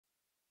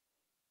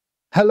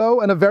Hello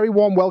and a very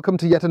warm welcome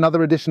to yet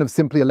another edition of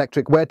Simply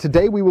Electric, where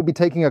today we will be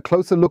taking a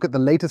closer look at the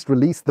latest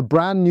release, the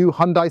brand new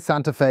Hyundai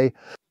Santa Fe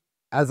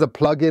as a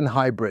plug-in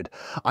hybrid.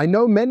 I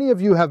know many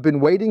of you have been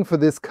waiting for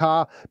this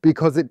car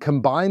because it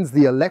combines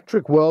the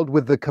electric world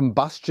with the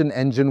combustion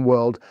engine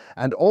world,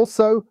 and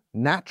also,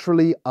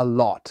 naturally, a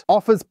lot.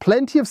 Offers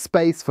plenty of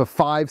space for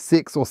 5,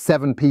 6 or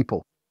 7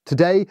 people.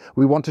 Today,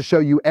 we want to show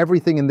you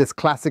everything in this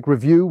classic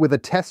review with a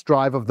test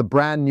drive of the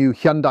brand new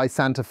Hyundai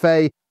Santa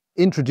Fe,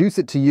 introduce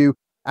it to you,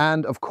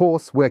 and of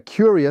course, we're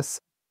curious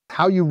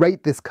how you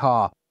rate this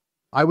car.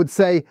 I would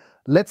say,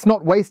 let's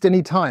not waste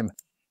any time.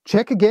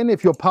 Check again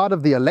if you're part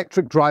of the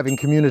electric driving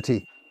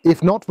community.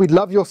 If not, we'd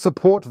love your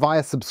support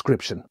via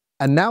subscription.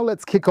 And now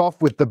let's kick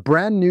off with the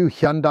brand new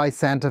Hyundai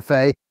Santa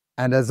Fe.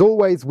 And as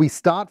always, we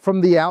start from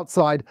the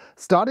outside,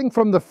 starting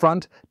from the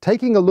front,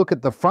 taking a look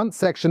at the front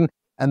section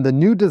and the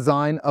new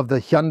design of the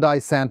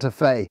Hyundai Santa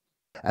Fe.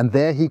 And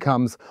there he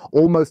comes,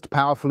 almost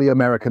powerfully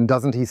American,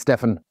 doesn't he,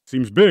 Stefan?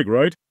 Seems big,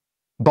 right?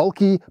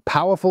 Bulky,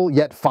 powerful,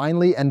 yet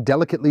finely and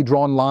delicately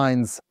drawn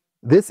lines.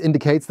 This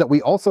indicates that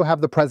we also have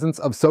the presence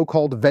of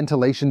so-called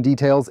ventilation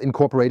details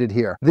incorporated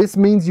here. This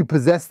means you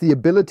possess the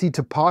ability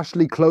to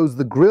partially close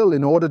the grille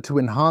in order to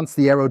enhance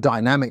the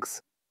aerodynamics.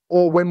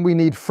 Or when we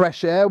need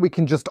fresh air, we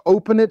can just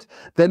open it,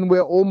 then we're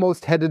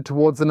almost headed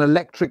towards an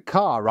electric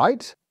car,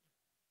 right?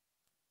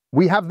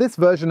 We have this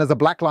version as a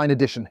Blackline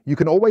edition. You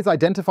can always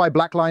identify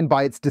Blackline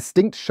by its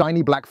distinct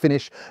shiny black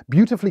finish,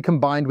 beautifully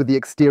combined with the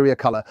exterior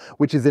color,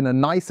 which is in a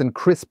nice and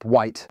crisp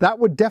white. That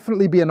would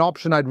definitely be an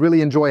option I'd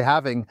really enjoy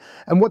having.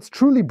 And what's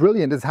truly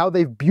brilliant is how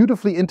they've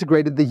beautifully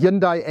integrated the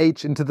Hyundai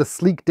H into the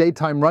sleek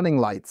daytime running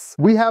lights.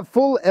 We have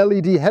full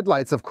LED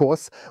headlights, of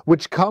course,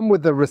 which come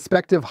with the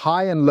respective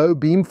high and low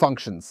beam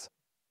functions.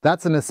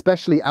 That's an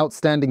especially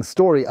outstanding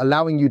story,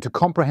 allowing you to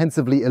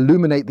comprehensively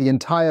illuminate the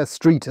entire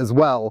street as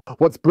well.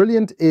 What's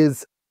brilliant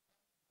is,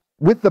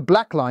 with the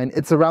Blackline,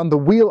 it's around the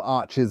wheel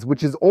arches,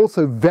 which is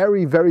also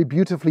very, very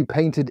beautifully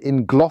painted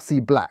in glossy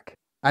black.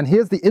 And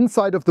here's the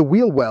inside of the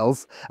wheel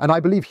wells, and I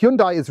believe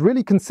Hyundai is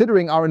really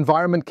considering our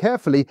environment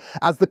carefully,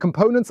 as the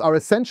components are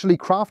essentially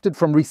crafted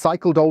from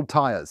recycled old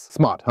tires.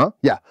 Smart, huh?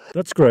 Yeah.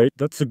 That's great.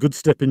 That's a good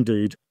step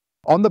indeed.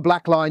 On the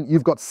Blackline,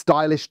 you've got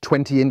stylish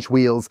 20-inch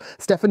wheels.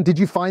 Stefan, did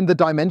you find the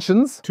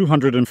dimensions?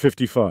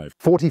 255.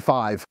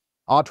 45.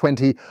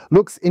 R20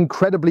 looks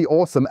incredibly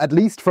awesome, at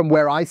least from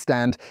where I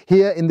stand,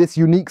 here in this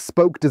unique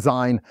spoke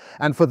design.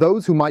 And for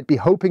those who might be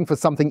hoping for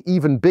something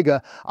even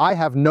bigger, I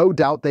have no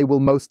doubt they will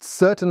most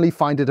certainly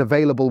find it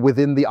available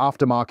within the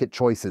aftermarket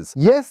choices.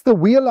 Yes, the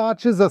wheel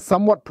arches are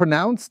somewhat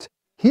pronounced.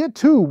 Here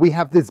too, we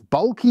have this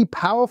bulky,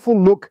 powerful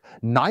look,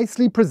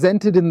 nicely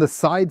presented in the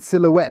side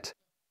silhouette.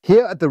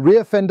 Here at the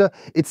rear fender,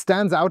 it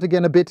stands out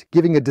again a bit,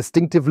 giving a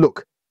distinctive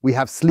look. We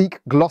have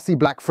sleek, glossy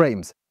black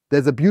frames.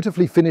 There's a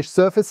beautifully finished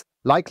surface,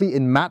 likely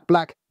in matte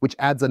black, which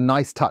adds a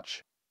nice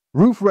touch.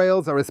 Roof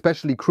rails are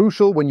especially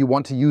crucial when you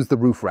want to use the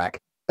roof rack.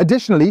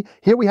 Additionally,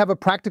 here we have a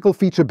practical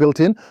feature built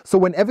in, so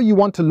whenever you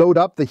want to load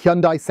up the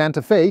Hyundai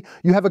Santa Fe,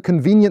 you have a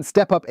convenient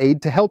step-up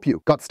aid to help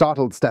you. Got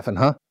startled, Stefan,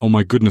 huh? Oh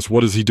my goodness,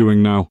 what is he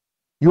doing now?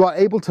 You are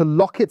able to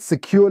lock it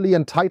securely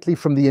and tightly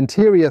from the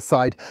interior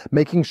side,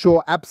 making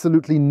sure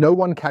absolutely no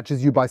one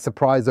catches you by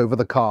surprise over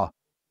the car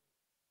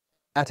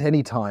at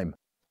any time.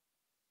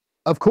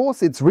 Of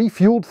course, it's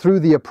refueled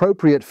through the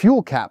appropriate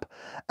fuel cap,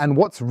 and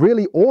what's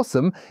really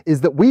awesome is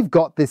that we've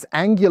got this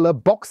angular,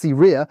 boxy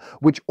rear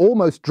which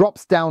almost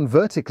drops down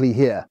vertically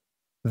here.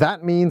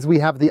 That means we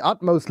have the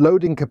utmost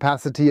loading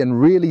capacity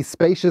and really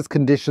spacious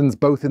conditions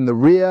both in the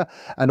rear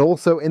and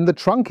also in the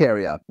trunk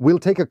area. We'll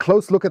take a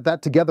close look at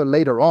that together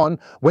later on.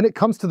 When it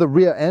comes to the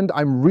rear end,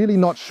 I'm really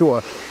not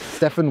sure.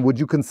 Stefan, would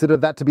you consider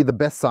that to be the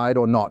best side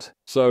or not?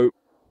 So,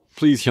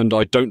 please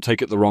Hyundai, don't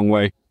take it the wrong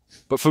way.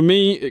 But for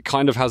me, it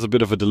kind of has a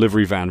bit of a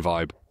delivery van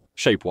vibe,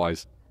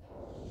 shape-wise.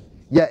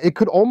 Yeah, it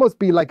could almost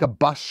be like a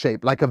bus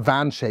shape, like a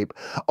van shape.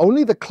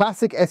 Only the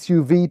classic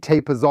SUV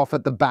tapers off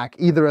at the back,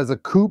 either as a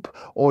coupe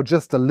or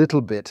just a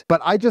little bit.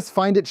 But I just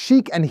find it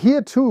chic, and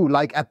here too,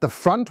 like at the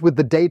front with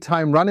the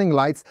daytime running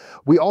lights,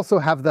 we also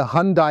have the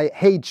Hyundai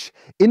H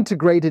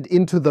integrated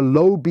into the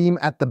low beam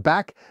at the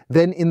back,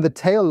 then in the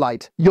tail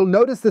light. You'll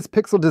notice this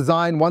pixel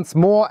design once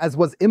more as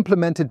was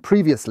implemented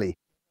previously.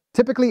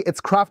 Typically,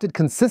 it's crafted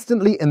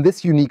consistently in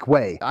this unique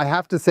way. I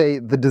have to say,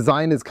 the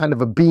design is kind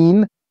of a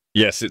bean.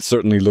 Yes, it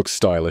certainly looks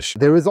stylish.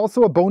 There is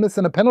also a bonus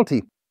and a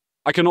penalty.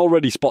 I can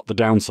already spot the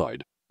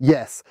downside.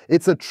 Yes,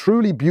 it's a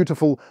truly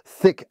beautiful,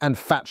 thick and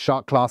fat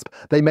shark clasp.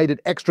 They made it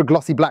extra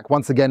glossy black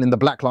once again in the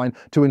Blackline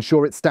to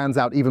ensure it stands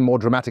out even more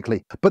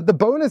dramatically. But the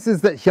bonus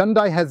is that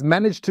Hyundai has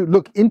managed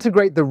to,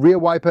 integrate the rear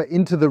wiper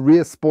into the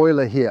rear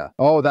spoiler here.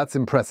 Oh, that's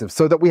impressive.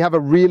 So that we have a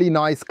really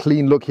nice,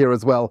 clean look here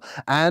as well.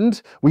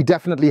 And we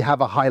definitely have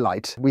a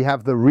highlight. We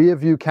have the rear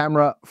view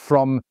camera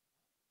from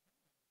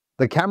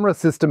the camera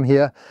system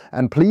here,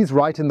 and please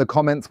write in the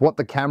comments what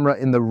the camera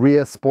in the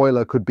rear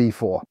spoiler could be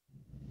for.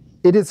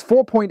 It is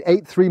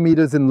 4.83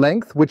 meters in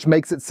length, which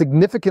makes it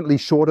significantly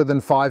shorter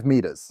than 5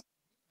 meters.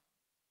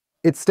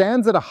 It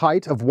stands at a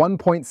height of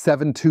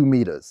 1.72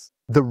 meters.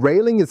 The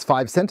railing is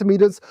 5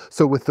 centimeters,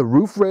 so with the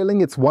roof railing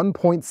it's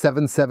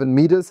 1.77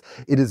 meters,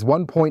 it is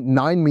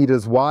 1.9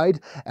 meters wide,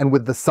 and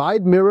with the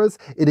side mirrors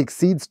it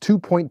exceeds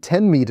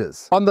 2.10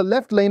 meters. On the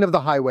left lane of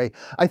the highway,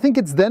 I think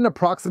it's then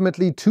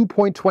approximately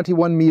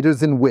 2.21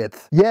 meters in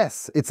width.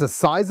 Yes, it's a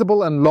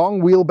sizable and long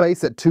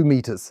wheelbase at 2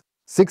 meters.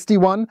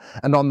 61,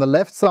 and on the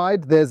left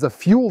side there's a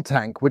fuel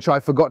tank, which I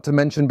forgot to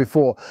mention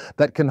before,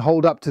 that can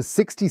hold up to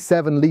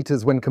 67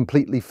 liters when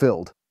completely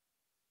filled.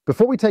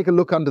 Before we take a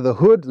look under the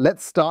hood,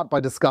 let's start by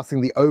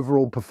discussing the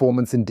overall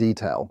performance in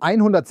detail.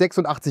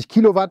 186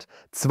 Kilowatt,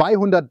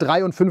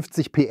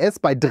 253 PS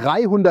bei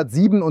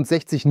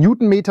 367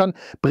 Newtonmetern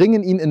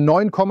bringen ihn in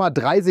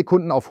 9,3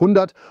 Sekunden auf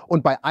 100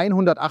 und bei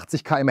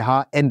 180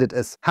 km/h endet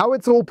es. How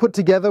it's all put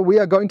together we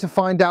are going to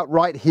find out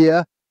right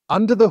here.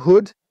 Under the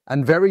hood,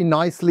 and very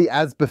nicely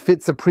as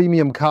befits a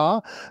premium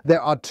car,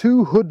 there are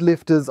 2 hood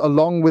lifters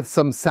along with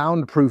some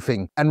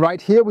soundproofing. And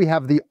right here we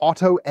have the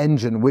Otto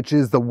engine, which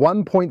is the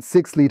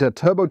 1.6 liter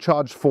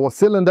turbocharged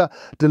 4-cylinder,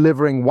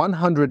 delivering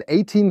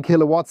 118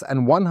 kilowatts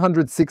and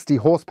 160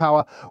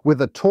 horsepower with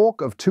a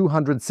torque of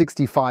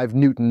 265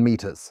 Newton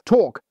meters.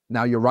 Torque,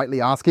 now you're rightly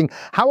asking,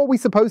 how are we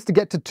supposed to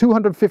get to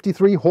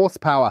 253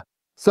 horsepower?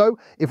 So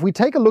if we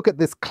take a look at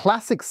this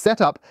classic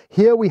setup,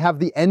 here we have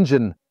the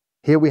engine.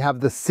 Here we have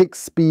the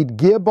 6-speed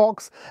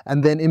gearbox,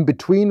 and then in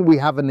between we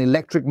have an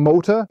electric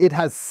motor. It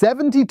has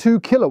 72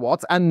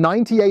 kilowatts and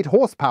 98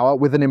 horsepower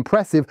with an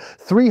impressive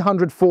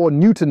 304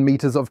 Newton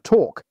meters of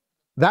torque.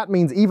 That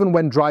means even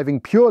when driving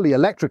purely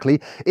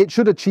electrically, it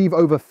should achieve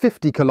over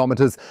 50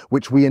 kilometers,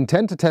 which we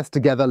intend to test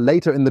together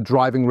later in the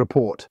driving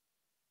report.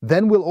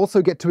 Then we'll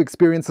also get to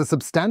experience a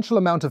substantial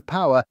amount of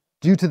power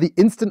due to the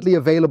instantly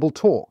available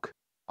torque.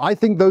 I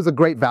think those are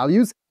great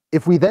values.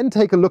 If we then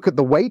take a look at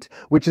the weight,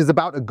 which is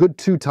about a good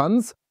 2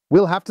 tons,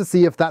 we'll have to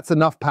see if that's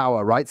enough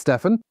power, right,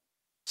 Stefan?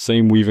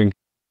 Same weaving.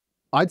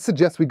 I'd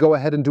suggest we go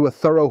ahead and do a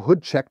thorough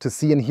hood check to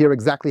see and hear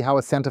exactly how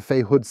a Santa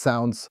Fe hood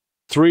sounds.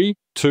 3,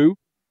 2,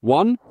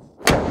 1.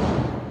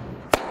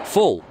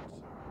 Full.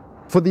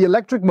 For the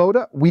electric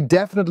motor, we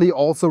definitely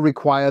also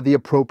require the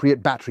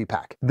appropriate battery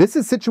pack. This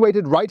is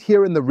situated right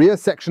here in the rear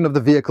section of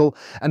the vehicle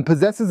and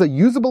possesses a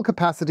usable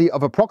capacity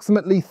of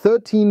approximately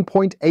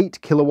 13.8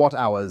 kilowatt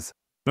hours.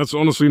 That's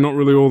honestly not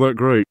really all that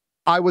great.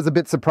 I was a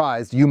bit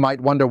surprised. You might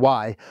wonder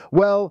why.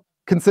 Well,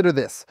 consider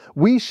this.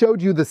 We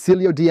showed you the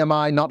Celio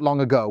DMI not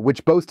long ago,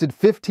 which boasted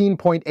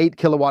 15.8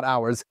 kilowatt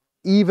hours,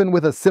 even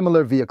with a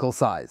similar vehicle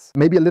size.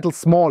 Maybe a little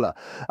smaller.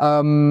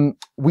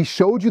 We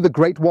showed you the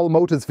Great Wall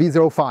Motors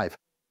V05,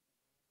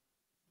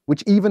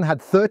 which even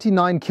had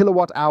 39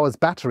 kilowatt hours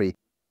battery.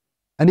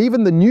 And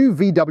even the new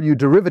VW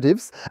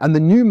derivatives and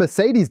the new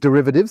Mercedes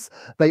derivatives,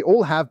 they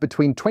all have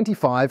between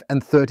 25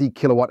 and 30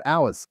 kilowatt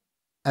hours.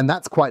 And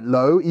that's quite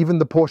low. Even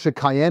the Porsche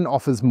Cayenne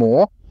offers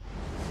more,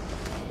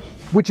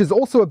 which is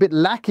also a bit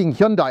lacking.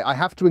 Hyundai, I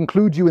have to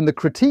include you in the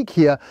critique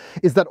here,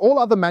 is that all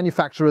other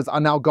manufacturers are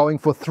now going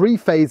for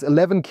 3-phase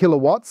 11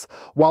 kilowatts,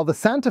 while the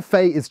Santa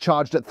Fe is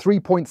charged at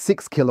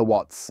 3.6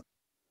 kilowatts.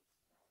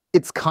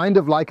 It's kind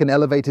of like an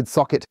elevated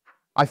socket.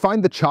 I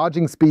find the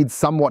charging speed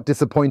somewhat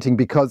disappointing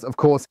because, of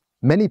course,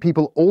 many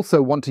people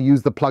also want to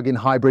use the plug-in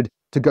hybrid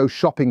to go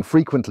shopping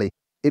frequently.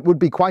 It would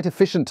be quite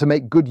efficient to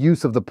make good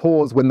use of the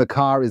pause when the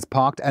car is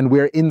parked and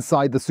we're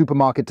inside the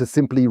supermarket to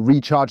simply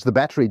recharge the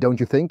battery, don't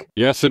you think?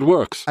 Yes, it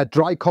works. At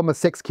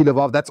 3,6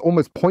 kilowatt, that's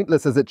almost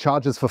pointless as it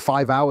charges for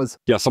 5 hours.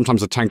 Yeah,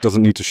 sometimes the tank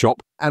doesn't need to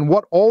shop. And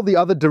what all the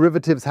other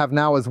derivatives have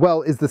now as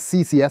well is the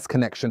CCS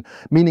connection,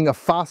 meaning a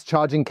fast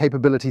charging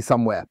capability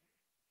somewhere.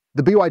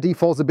 The BYD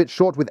falls a bit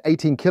short with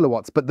 18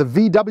 kilowatts, but the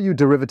VW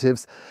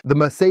derivatives, the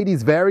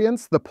Mercedes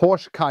variants, the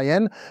Porsche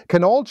Cayenne,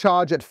 can all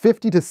charge at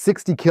 50 to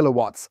 60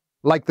 kilowatts.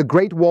 Like the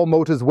Great Wall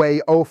Motors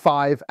Way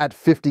 05 at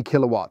 50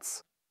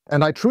 kilowatts.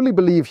 And I truly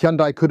believe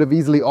Hyundai could have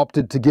easily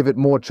opted to give it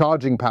more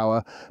charging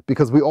power,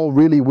 because we all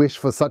really wish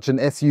for such an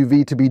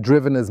SUV to be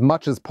driven as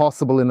much as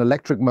possible in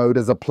electric mode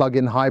as a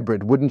plug-in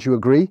hybrid, wouldn't you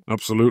agree?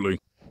 Absolutely.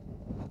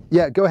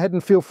 Yeah, go ahead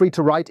and feel free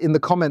to write in the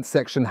comments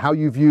section how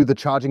you view the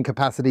charging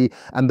capacity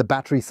and the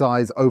battery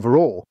size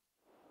overall.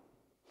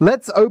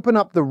 Let's open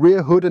up the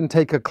rear hood and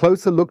take a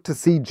closer look to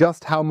see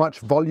just how much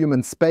volume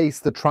and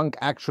space the trunk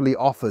actually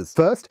offers.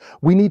 First,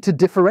 we need to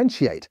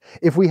differentiate.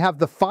 If we have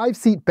the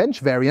 5-seat bench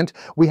variant,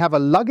 we have a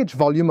luggage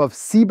volume of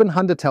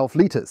 711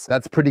 liters.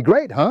 That's pretty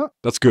great, huh?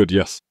 That's good,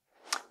 yes.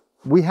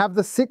 We have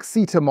the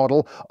 6-seater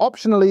model.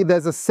 Optionally,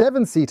 there's a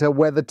 7-seater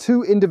where the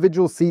 2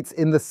 individual seats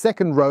in the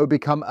second row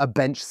become a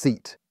bench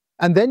seat.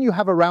 And then you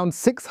have around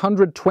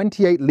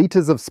 628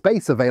 liters of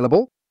space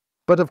available.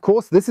 But of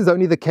course, this is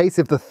only the case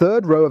if the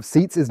third row of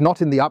seats is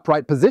not in the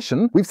upright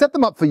position. We've set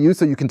them up for you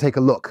so you can take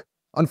a look.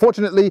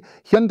 Unfortunately,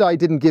 Hyundai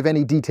didn't give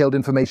any detailed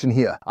information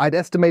here. I'd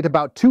estimate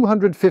about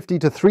 250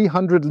 to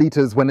 300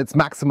 liters when it's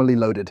maximally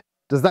loaded.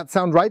 Does that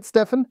sound right,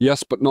 Stefan?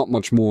 Yes, but not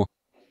much more.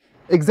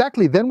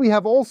 Exactly. Then we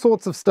have all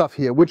sorts of stuff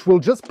here, which we'll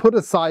just put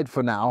aside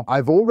for now.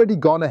 I've already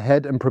gone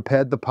ahead and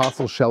prepared the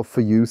parcel shelf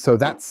for you, so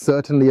that's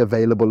certainly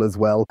available as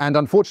well. And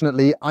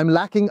unfortunately, I'm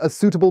lacking a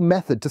suitable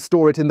method to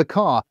store it in the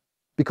car,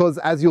 because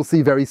as you'll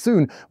see very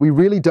soon, we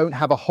really don't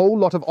have a whole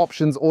lot of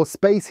options or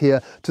space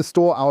here to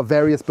store our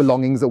various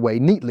belongings away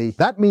neatly.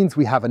 That means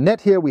we have a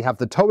net here, we have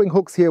the towing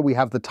hooks here, we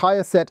have the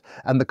tire set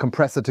and the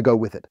compressor to go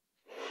with it.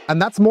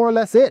 And that's more or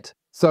less it.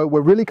 So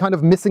we're really kind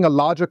of missing a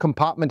larger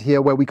compartment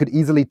here where we could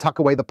easily tuck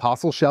away the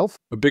parcel shelf.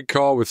 A big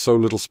car with so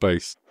little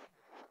space.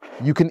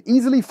 You can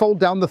easily fold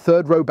down the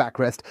third row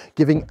backrest,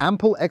 giving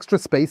ample extra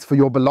space for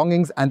your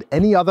belongings and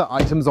any other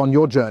items on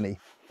your journey.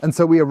 And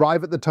so we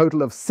arrive at the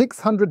total of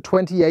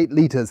 628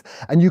 litres,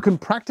 and you can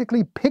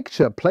practically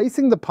picture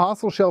placing the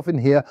parcel shelf in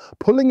here,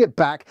 pulling it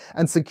back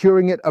and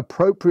securing it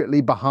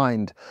appropriately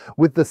behind.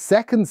 With the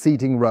second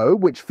seating row,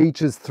 which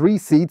features 3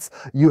 seats,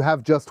 you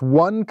have just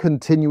one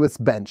continuous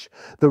bench.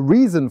 The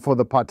reason for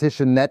the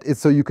partition net is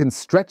so you can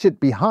stretch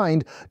it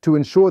behind to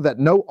ensure that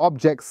no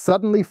objects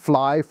suddenly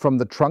fly from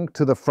the trunk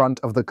to the front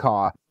of the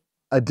car.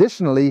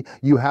 Additionally,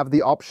 you have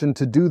the option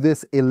to do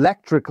this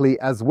electrically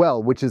as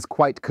well, which is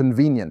quite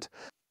convenient.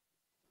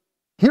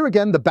 Here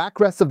again, the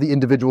backrests of the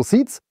individual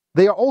seats.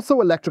 They are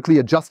also electrically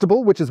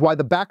adjustable, which is why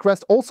the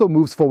backrest also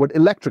moves forward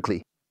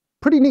electrically.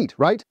 Pretty neat,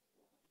 right?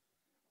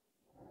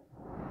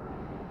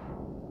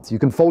 So you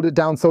can fold it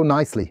down so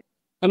nicely.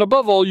 And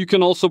above all, you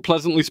can also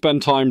pleasantly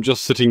spend time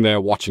just sitting there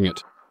watching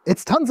it.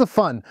 It's tons of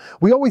fun.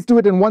 We always do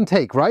it in one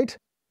take, right?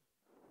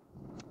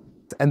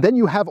 And then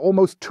you have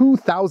almost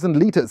 2,000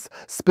 litres,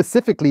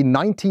 specifically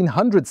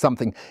 1,900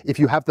 something. If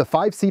you have the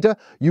 5-seater,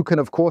 you can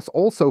of course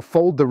also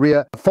fold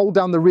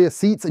down the rear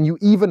seats, and you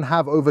even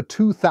have over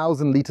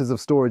 2,000 litres of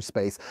storage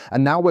space.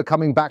 And now we're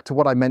coming back to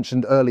what I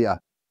mentioned earlier.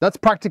 That's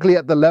practically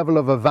at the level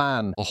of a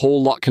van. A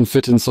whole lot can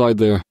fit inside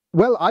there.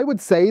 Well, I would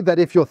say that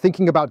if you're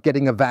thinking about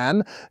getting a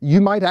van,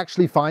 you might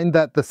actually find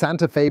that the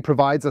Santa Fe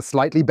provides a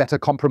slightly better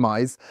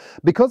compromise,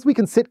 because we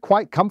can sit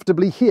quite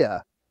comfortably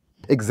here.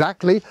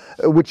 Exactly,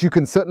 which you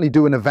can certainly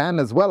do in a van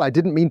as well. I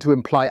didn't mean to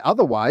imply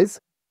otherwise.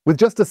 With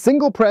just a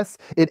single press,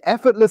 it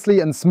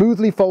effortlessly and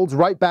smoothly folds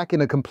right back in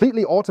a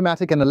completely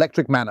automatic and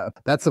electric manner.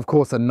 That's of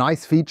course a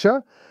nice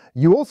feature.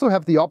 You also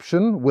have the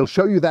option, we'll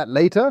show you that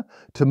later,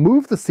 to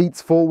move the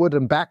seats forward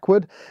and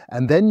backward,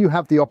 and then you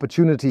have the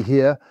opportunity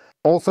here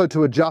also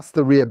to adjust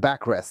the rear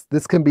backrest.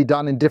 This can be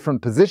done in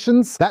different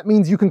positions. That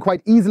means you can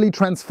quite easily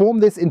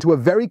transform this into a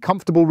very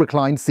comfortable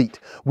reclined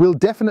seat. We'll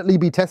definitely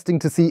be testing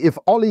to see if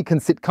Ollie can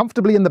sit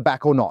comfortably in the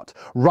back or not,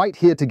 right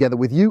here together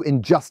with you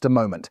in just a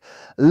moment.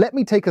 Let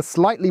me take a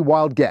slightly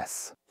wild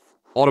guess.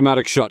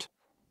 Automatic shut.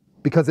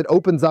 Because it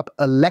opens up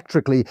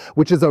electrically,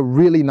 which is a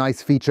really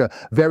nice feature,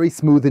 very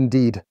smooth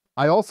indeed.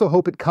 I also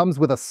hope it comes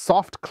with a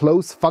soft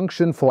close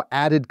function for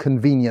added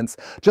convenience.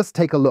 Just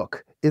take a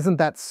look. Isn't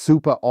that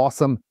super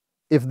awesome?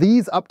 If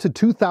these up to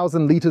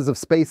 2,000 litres of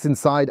space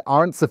inside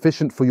aren't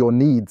sufficient for your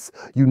needs,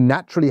 you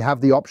naturally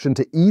have the option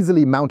to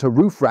easily mount a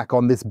roof rack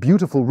on this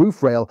beautiful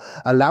roof rail,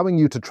 allowing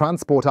you to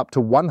transport up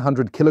to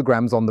 100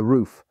 kilograms on the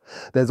roof.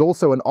 There's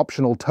also an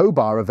optional tow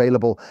bar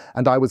available,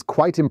 and I was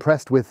quite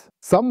impressed with,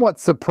 somewhat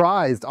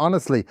surprised,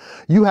 honestly.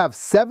 You have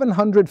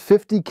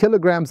 750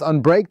 kilograms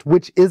unbraked,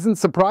 which isn't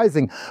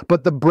surprising,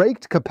 but the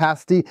braked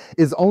capacity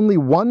is only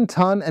 1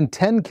 ton and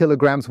 10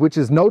 kilograms, which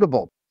is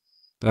notable.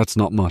 That's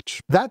not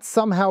much. That's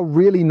somehow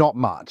really not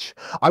much.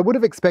 I would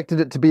have expected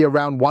it to be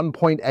around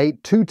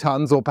 1.8, 2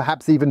 tons, or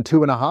perhaps even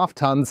 2.5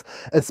 tons,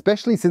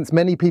 especially since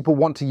many people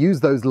want to use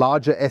those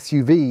larger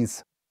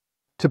SUVs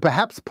to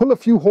perhaps pull a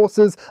few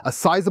horses, a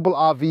sizable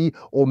RV,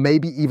 or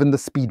maybe even the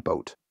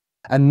speedboat.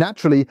 And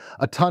naturally,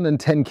 a ton and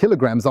 10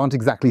 kilograms aren't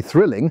exactly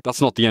thrilling.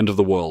 That's not the end of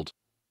the world.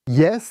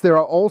 Yes, there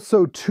are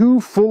also 2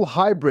 full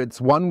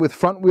hybrids, one with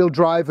front-wheel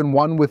drive and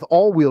one with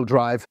all-wheel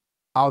drive.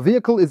 Our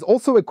vehicle is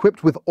also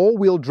equipped with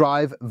all-wheel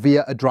drive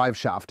via a drive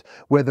shaft,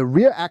 where the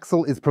rear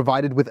axle is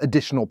provided with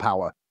additional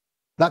power.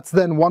 That's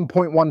then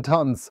 1.1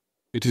 tons.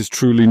 It is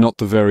truly not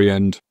the very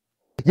end.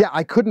 Yeah,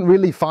 I couldn't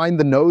really find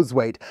the nose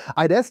weight.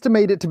 I'd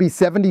estimate it to be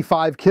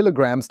 75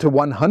 kilograms to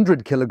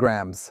 100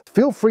 kilograms.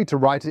 Feel free to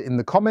write it in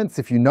the comments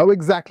if you know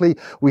exactly.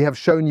 We have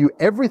shown you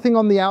everything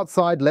on the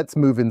outside. Let's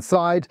move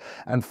inside.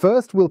 And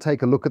first we'll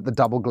take a look at the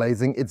double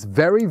glazing. It's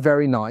very,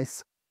 very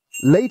nice.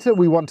 Later,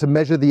 we want to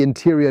measure the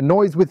interior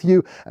noise with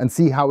you and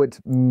see how it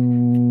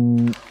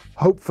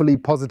hopefully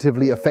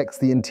positively affects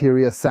the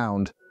interior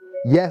sound.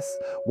 Yes,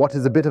 what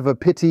is a bit of a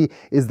pity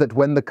is that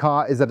when the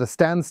car is at a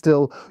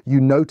standstill, you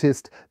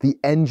noticed the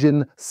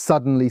engine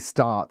suddenly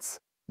starts.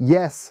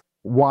 Yes,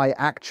 why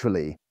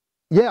actually?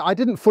 Yeah, I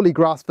didn't fully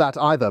grasp that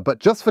either, but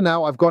just for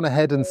now I've gone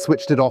ahead and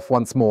switched it off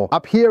once more.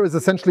 Up here is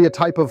essentially a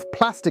type of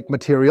plastic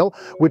material,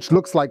 which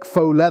looks like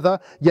faux leather,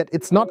 yet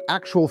it's not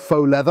actual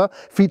faux leather,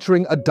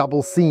 featuring a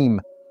double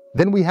seam.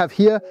 Then we have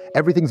here,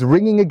 everything's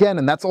ringing again,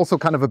 and that's also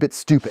kind of a bit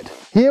stupid.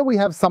 Here we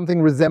have something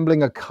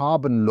resembling a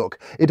carbon look.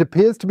 It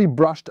appears to be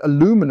brushed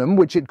aluminum,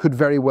 which it could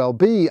very well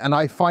be, and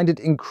I find it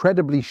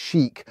incredibly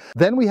chic.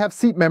 Then we have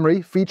seat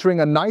memory,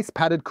 featuring a nice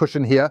padded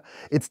cushion here.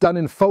 It's done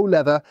in faux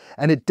leather,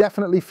 and it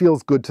definitely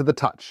feels good to the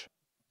touch.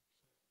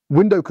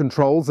 Window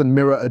controls and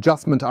mirror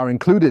adjustment are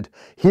included.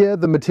 Here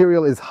the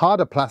material is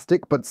harder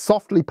plastic but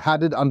softly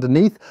padded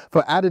underneath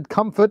for added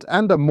comfort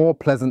and a more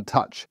pleasant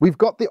touch. We've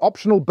got the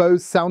optional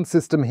Bose sound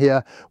system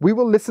here. We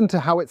will listen to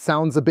how it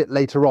sounds a bit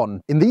later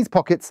on. In these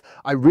pockets,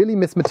 I really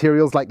miss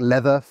materials like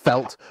leather,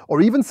 felt,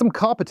 or even some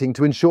carpeting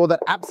to ensure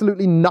that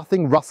absolutely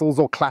nothing rustles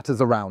or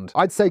clatters around.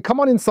 I'd say come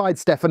on inside,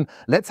 Stefan,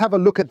 let's have a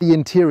look at the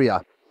interior.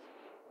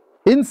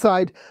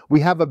 Inside,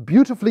 we have a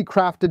beautifully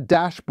crafted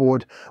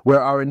dashboard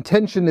where our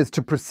intention is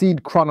to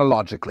proceed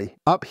chronologically.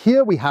 Up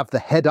here we have the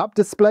head-up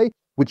display,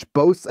 which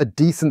boasts a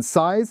decent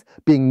size,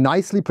 being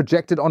nicely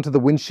projected onto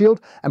the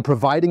windshield and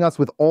providing us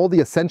with all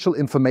the essential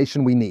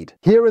information we need.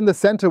 Here in the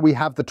center we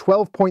have the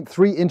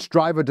 12.3-inch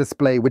driver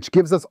display, which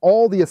gives us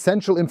all the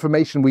essential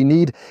information we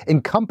need,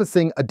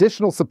 encompassing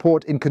additional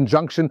support in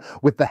conjunction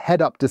with the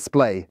head-up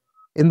display.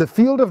 In the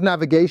field of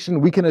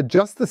navigation, we can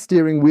adjust the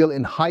steering wheel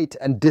in height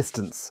and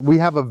distance. We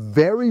have a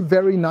very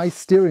nice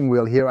steering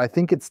wheel here. I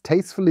think it's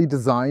tastefully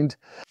designed.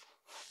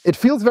 It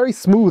feels very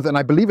smooth, and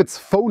I believe it's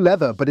faux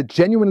leather, but it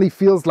genuinely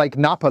feels like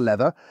Napa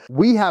leather.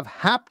 We have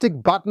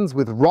haptic buttons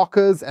with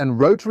rockers and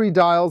rotary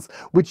dials,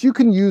 which you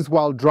can use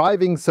while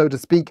driving, so to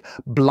speak,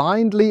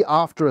 blindly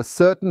after a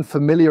certain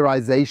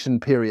familiarization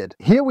period.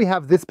 Here we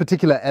have this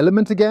particular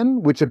element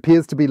again, which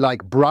appears to be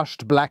like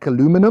brushed black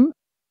aluminum.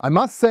 I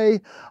must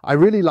say, I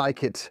really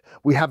like it.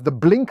 We have the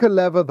blinker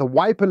lever, the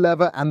wiper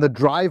lever, and the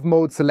drive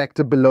mode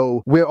selector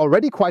below. We're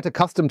already quite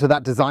accustomed to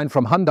that design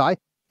from Hyundai.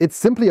 It's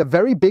simply a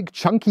very big,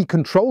 chunky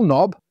control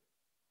knob.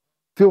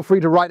 Feel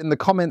free to write in the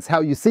comments how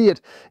you see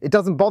it. It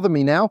doesn't bother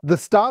me now. The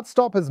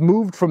start-stop has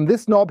moved from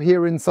this knob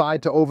here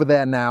inside to over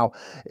there now.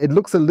 It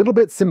looks a little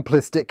bit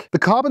simplistic. The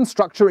carbon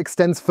structure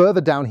extends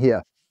further down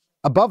here.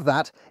 Above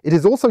that, it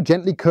is also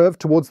gently curved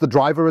towards the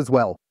driver as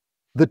well.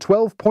 The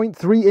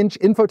 12.3-inch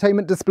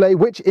infotainment display,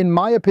 which in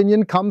my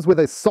opinion comes with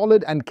a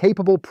solid and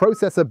capable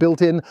processor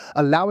built in,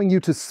 allowing you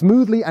to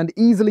smoothly and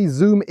easily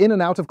zoom in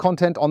and out of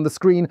content on the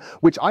screen,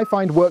 which I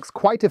find works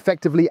quite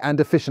effectively and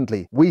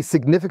efficiently. We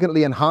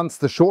significantly enhance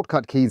the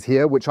shortcut keys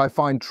here, which I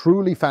find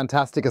truly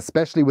fantastic,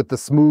 especially with the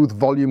smooth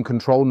volume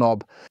control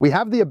knob. We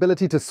have the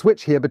ability to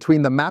switch here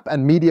between the map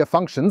and media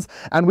functions,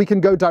 and we can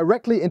go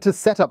directly into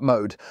setup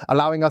mode,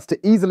 allowing us to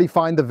easily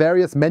find the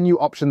various menu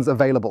options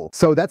available.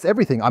 So that's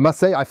everything. I must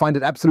say, I find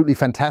it absolutely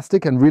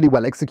fantastic and really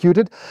well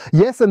executed.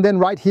 Yes, and then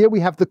right here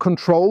we have the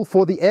control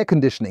for the air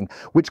conditioning,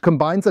 which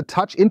combines a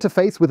touch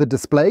interface with a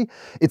display.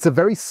 It's a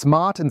very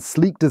smart and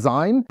sleek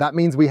design. That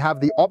means we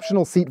have the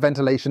optional seat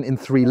ventilation in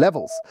 3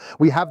 levels.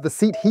 We have the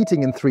seat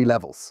heating in 3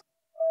 levels.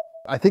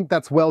 I think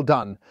that's well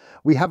done.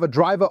 We have a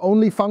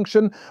driver-only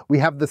function. We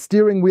have the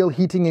steering wheel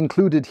heating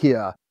included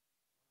here.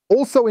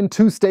 Also in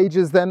 2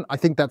 stages then, I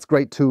think that's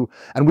great too.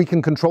 And we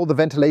can control the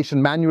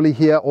ventilation manually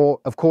here,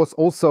 or of course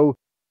also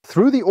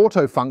through the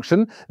auto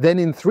function, then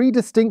in 3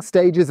 distinct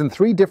stages and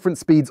 3 different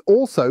speeds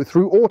also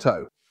through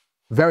auto.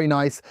 Very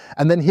nice.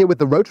 And then here with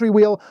the rotary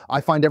wheel, I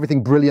find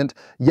everything brilliant.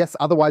 Yes,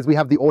 otherwise we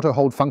have the auto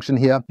hold function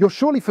here. You're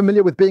surely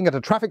familiar with being at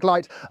a traffic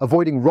light,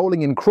 avoiding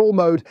rolling in crawl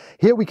mode.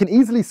 Here we can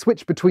easily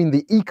switch between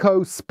the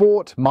Eco,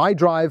 Sport, My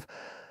Drive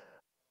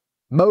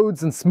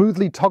modes and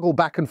smoothly toggle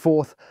back and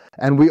forth.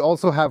 And we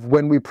also have,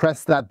 when we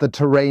press that, the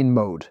terrain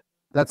mode.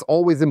 That's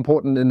always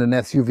important in an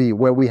SUV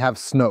where we have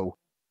snow.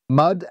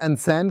 Mud and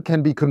sand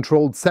can be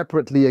controlled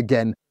separately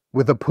again.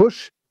 With a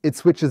push, it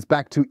switches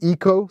back to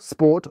Eco,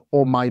 Sport,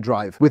 or My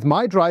Drive. With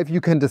My Drive,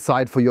 you can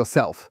decide for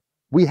yourself.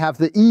 We have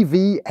the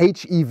EV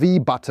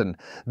HEV button.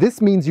 This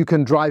means you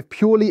can drive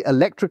purely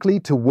electrically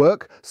to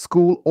work,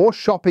 school, or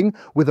shopping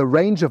with a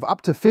range of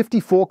up to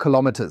 54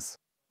 kilometers.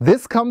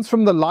 This comes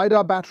from the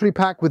LiDAR battery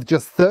pack with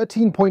just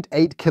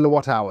 13.8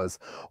 kilowatt hours.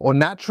 Or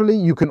naturally,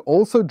 you can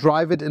also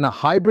drive it in a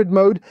hybrid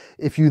mode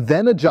if you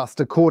then adjust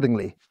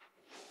accordingly.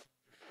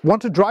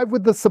 Want to drive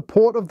with the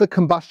support of the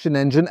combustion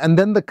engine, and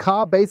then the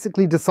car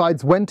basically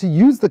decides when to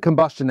use the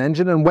combustion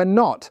engine and when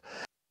not.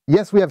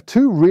 Yes, we have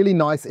 2 really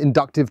nice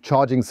inductive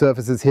charging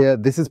surfaces here.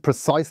 This is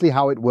precisely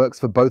how it works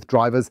for both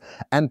drivers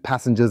and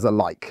passengers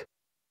alike.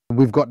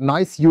 We've got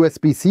nice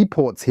USB-C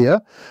ports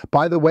here.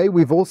 By the way,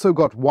 we've also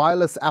got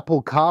wireless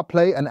Apple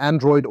CarPlay and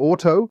Android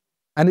Auto.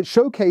 And it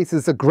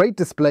showcases a great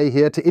display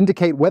here to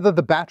indicate whether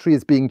the battery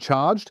is being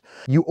charged.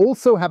 You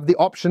also have the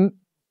option.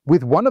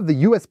 With one of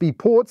the USB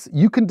ports,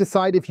 you can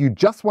decide if you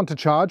just want to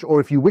charge or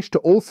if you wish to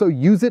also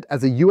use it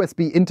as a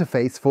USB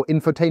interface for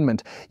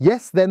infotainment.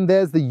 Yes, then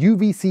there's the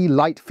UVC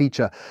light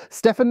feature.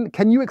 Stefan,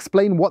 can you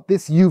explain what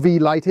this UV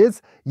light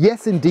is?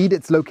 Yes, indeed,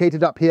 it's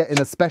located up here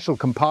in a special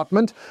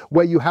compartment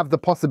where you have the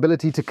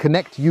possibility to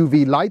connect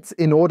UV lights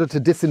in order to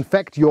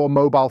disinfect your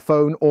mobile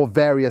phone or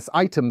various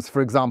items,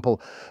 for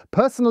example.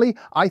 Personally,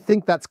 I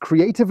think that's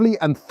creatively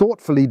and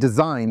thoughtfully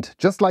designed,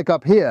 just like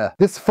up here.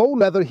 This faux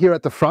leather here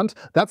at the front,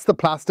 that's the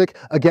plastic,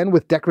 again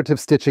with decorative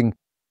stitching.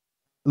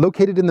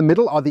 Located in the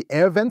middle are the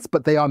air vents,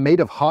 but they are made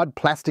of hard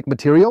plastic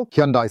material.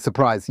 Hyundai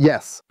surprise,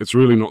 yes. It's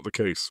really not the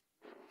case.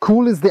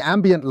 Cool is the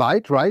ambient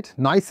light, right?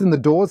 Nice in the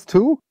doors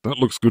too. That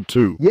looks good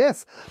too.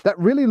 Yes, that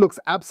really looks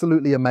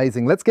absolutely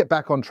amazing. Let's get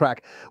back on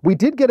track. We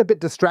did get a bit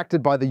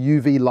distracted by the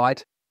UV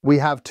light. We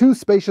have two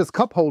spacious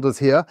cup holders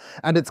here,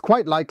 and it's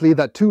quite likely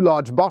that two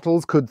large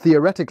bottles could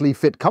theoretically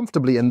fit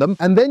comfortably in them.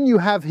 And then you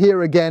have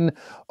here again,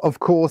 of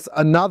course,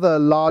 another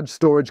large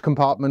storage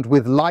compartment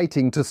with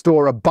lighting to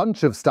store a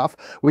bunch of stuff,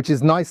 which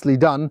is nicely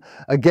done.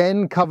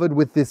 Again, covered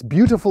with this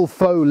beautiful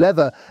faux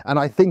leather, and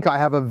I think I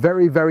have a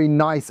very, very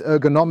nice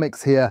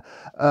ergonomics here.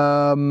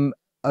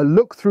 A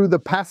look through the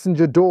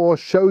passenger door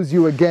shows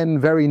you again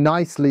very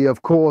nicely,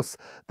 of course,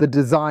 the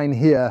design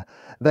here.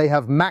 They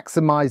have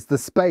maximized the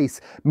space,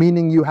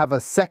 meaning you have a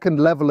second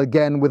level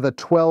again with a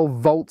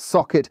 12-volt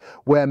socket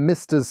where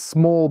Mr.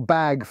 Small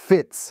Bag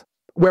fits,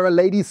 where a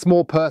lady's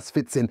small purse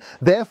fits in.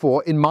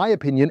 Therefore, in my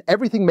opinion,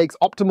 everything makes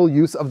optimal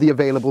use of the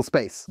available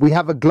space. We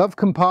have a glove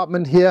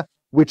compartment here,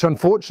 which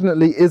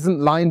unfortunately isn't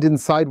lined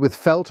inside with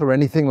felt or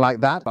anything like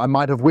that. I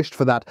might have wished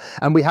for that.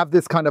 And we have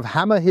this kind of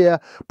hammer here,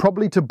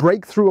 probably to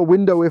break through a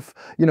window if,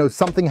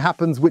 something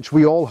happens, which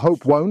we all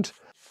hope won't.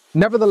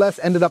 Nevertheless,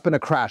 ended up in a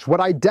crash. What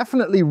I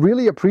definitely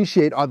really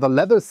appreciate are the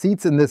leather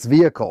seats in this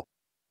vehicle.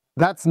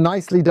 That's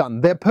nicely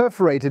done. They're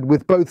perforated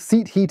with both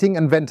seat heating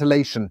and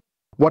ventilation.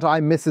 What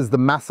I miss is the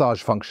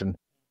massage function.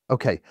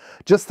 Okay,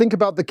 just think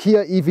about the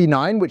Kia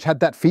EV9, which had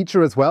that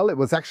feature as well. It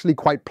was actually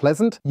quite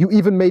pleasant. You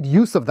even made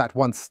use of that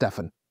once,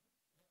 Stefan.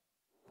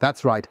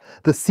 That's right.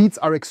 The seats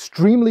are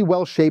extremely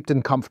well shaped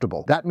and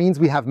comfortable. That means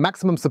we have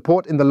maximum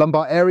support in the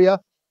lumbar area.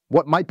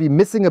 What might be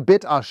missing a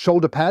bit are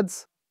shoulder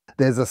pads.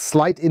 There's a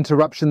slight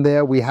interruption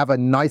there. We have a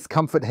nice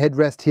comfort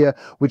headrest here,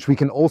 which we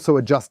can also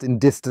adjust in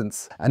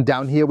distance. And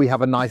down here we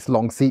have a nice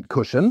long seat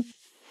cushion.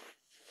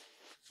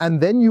 And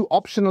then you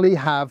optionally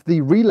have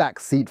the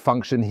relax seat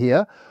function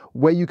here,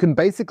 where you can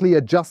basically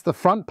adjust the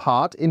front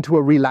part into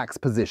a relax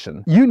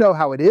position. You know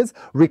how it is.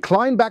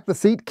 Recline back the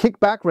seat, kick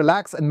back,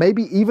 relax, and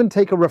maybe even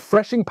take a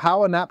refreshing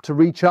power nap to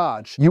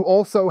recharge. You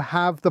also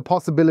have the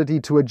possibility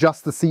to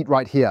adjust the seat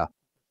right here.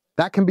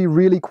 That can be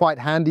really quite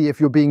handy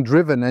if you're being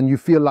driven and you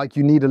feel like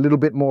you need a little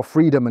bit more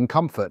freedom and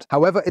comfort.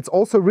 However, it's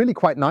also really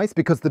quite nice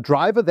because the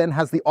driver then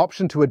has the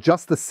option to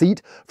adjust the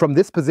seat from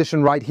this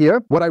position right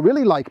here. What I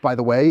really like, by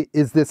the way,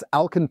 is this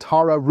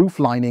Alcantara roof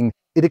lining.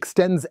 It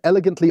extends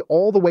elegantly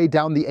all the way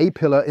down the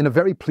A-pillar in a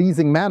very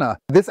pleasing manner.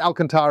 This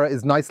Alcantara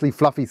is nicely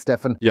fluffy,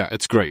 Stefan. Yeah,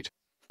 it's great.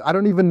 I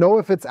don't even know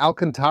if it's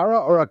Alcantara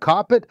or a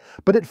carpet,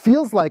 but it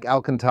feels like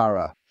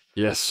Alcantara.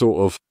 Yes, sort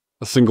of.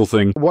 A single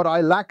thing. What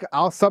I lack,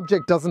 our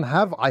subject doesn't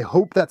have, I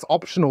hope that's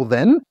optional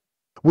then,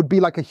 would be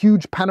like a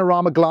huge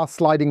panorama glass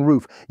sliding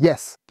roof.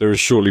 Yes. There is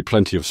surely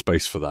plenty of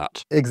space for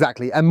that.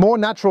 Exactly. And more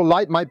natural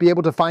light might be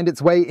able to find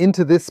its way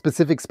into this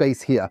specific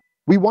space here.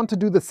 We want to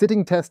do the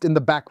sitting test in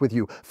the back with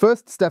you.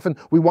 First, Stefan,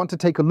 we want to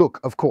take a look,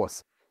 of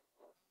course.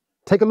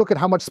 Take a look at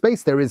how much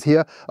space there is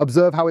here.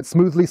 Observe how it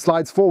smoothly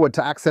slides forward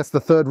to access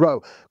the third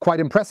row. Quite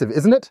impressive,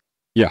 isn't it?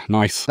 Yeah,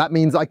 nice. That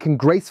means I can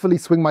gracefully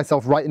swing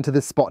myself right into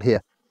this spot here.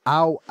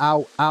 Ow,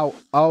 ow, ow,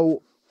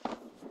 ow,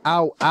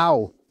 ow,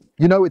 ow.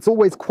 You know, it's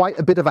always quite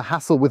a bit of a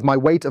hassle with my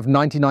weight of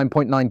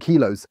 99.9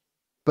 kilos.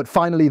 But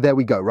finally, there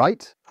we go,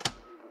 right?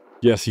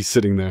 Yes, he's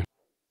sitting there.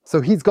 So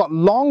he's got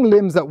long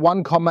limbs at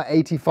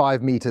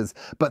 1,85 meters.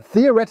 But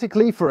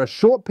theoretically, for a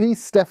short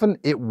piece, Stefan,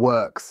 it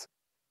works.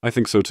 I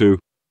think so too.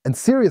 And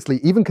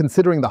seriously, even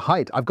considering the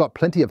height, I've got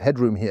plenty of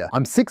headroom here.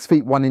 I'm 6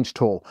 feet 1 inch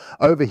tall.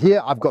 Over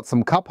here, I've got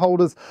some cup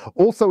holders.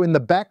 Also in the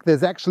back,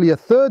 there's actually a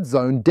third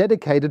zone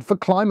dedicated for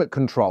climate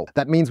control.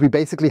 That means we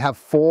basically have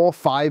 4,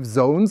 5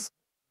 zones.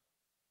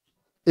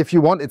 If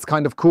you want, it's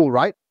kind of cool,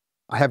 right?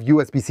 I have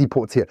USB-C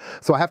ports here.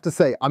 So I have to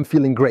say, I'm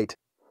feeling great.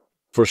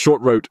 For a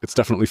short route, it's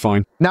definitely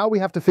fine. Now we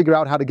have to figure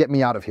out how to get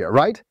me out of here,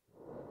 right?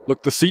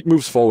 Look, the seat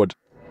moves forward.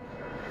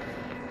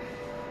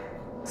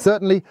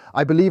 Certainly,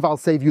 I believe I'll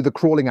save you the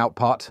crawling out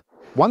part.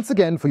 Once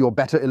again for your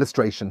better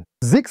illustration.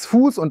 6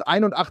 Fuß und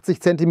 81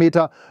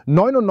 Zentimeter,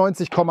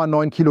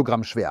 99,9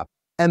 Kilogramm schwer.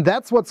 And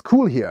that's what's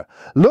cool here.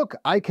 Look,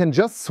 I can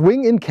just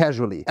swing in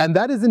casually. And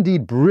that is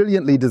indeed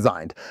brilliantly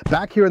designed.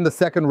 Back here in the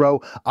second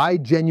row, I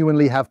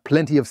genuinely have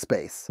plenty of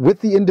space.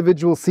 With the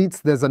individual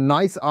seats, there's a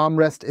nice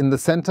armrest in the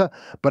center,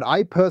 but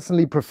I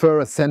personally prefer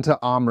a center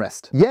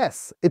armrest.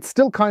 Yes, it's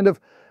still kind of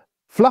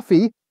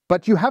fluffy,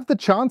 but you have the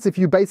chance if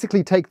you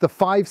basically take the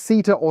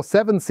 5-seater or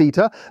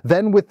 7-seater,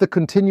 then with the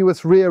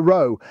continuous rear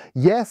row.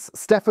 Yes,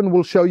 Stefan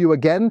will show you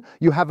again,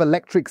 you have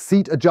electric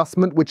seat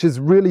adjustment, which is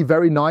really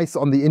very nice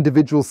on the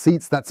individual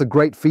seats. That's a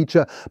great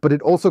feature, but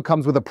it also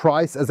comes with a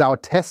price, as our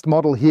test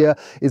model here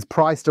is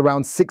priced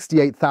around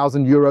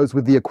 68,000 euros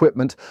with the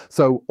equipment,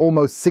 so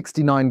almost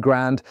 69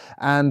 grand,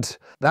 and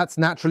that's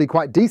naturally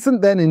quite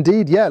decent then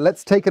indeed. Yeah,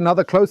 let's take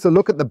another closer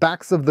look at the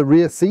backs of the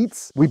rear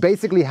seats. We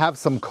basically have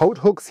some coat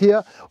hooks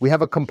here. We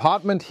have a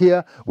compartment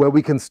here where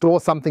we can store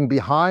something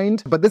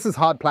behind, but this is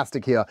hard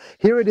plastic here.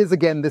 Here it is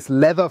again, this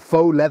leather,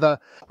 faux leather.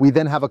 We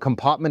then have a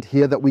compartment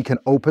here that we can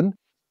open,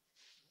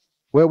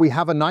 where we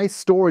have a nice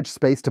storage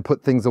space to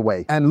put things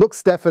away. And look,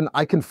 Stefan,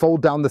 I can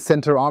fold down the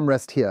center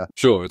armrest here.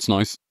 Sure, it's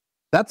nice.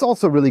 That's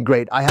also really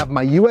great. I have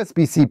my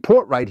USB-C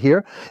port right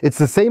here. It's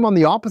the same on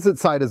the opposite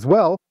side as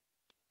well.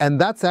 And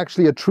that's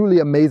actually a truly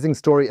amazing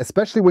story,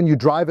 especially when you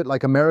drive it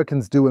like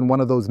Americans do in one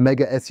of those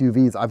mega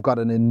SUVs. I've got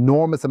an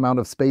enormous amount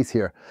of space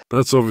here.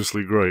 That's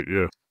obviously great,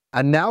 yeah.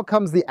 And now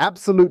comes the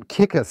absolute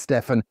kicker,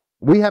 Stefan.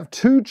 We have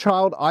 2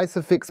 child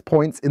ISOFIX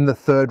points in the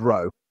 3rd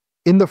row.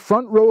 In the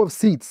front row of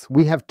seats,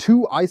 we have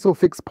 2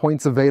 ISOFIX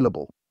points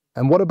available.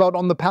 And what about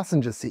on the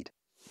passenger seat?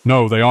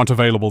 No, they aren't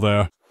available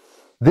there.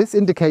 This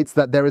indicates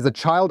that there is a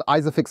child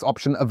ISOFIX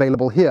option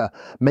available here,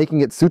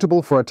 making it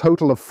suitable for a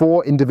total of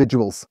 4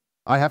 individuals.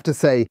 I have to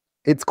say,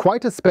 it's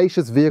quite a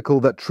spacious vehicle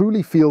that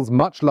truly feels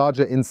much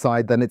larger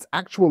inside than its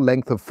actual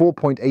length of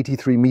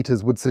 4.83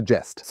 meters would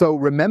suggest. So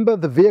remember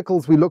the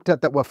vehicles we looked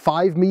at that were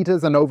 5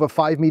 meters and over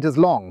 5 meters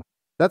long?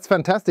 That's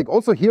fantastic.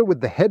 Also here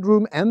with the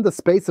headroom and the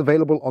space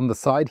available on the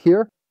side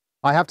here,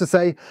 I have to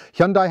say,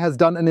 Hyundai has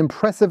done an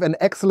impressive and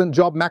excellent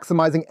job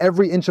maximizing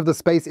every inch of the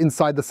space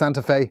inside the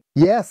Santa Fe.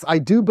 Yes, I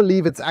do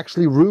believe it's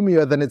actually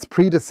roomier than its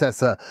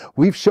predecessor.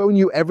 We've shown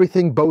you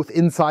everything both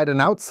inside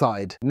and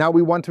outside. Now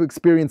we want to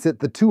experience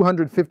it, the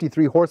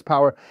 253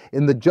 horsepower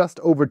in the just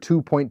over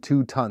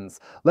 2.2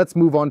 tons. Let's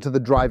move on to the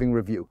driving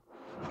review.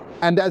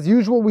 And as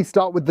usual, we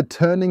start with the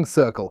turning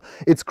circle.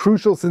 It's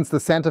crucial since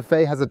the Santa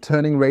Fe has a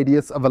turning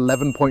radius of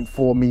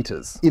 11.4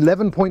 meters.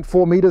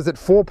 11.4 meters at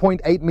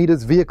 4.8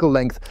 meters vehicle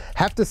length.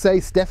 Have to say,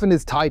 Stefan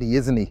is tidy,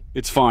 isn't he?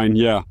 It's fine,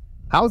 yeah.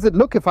 How's it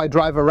look if I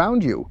drive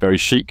around you? Very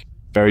chic,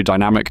 very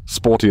dynamic,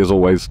 sporty as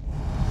always.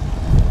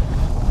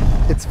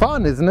 It's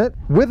fun, isn't it?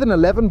 With an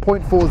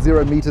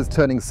 11.40 meters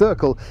turning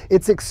circle,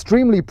 it's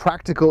extremely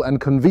practical and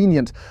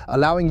convenient,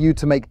 allowing you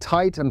to make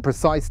tight and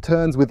precise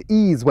turns with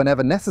ease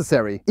whenever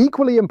necessary.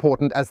 Equally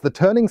important as the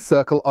turning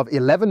circle of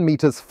 11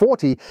 meters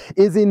 40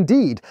 is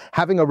indeed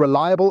having a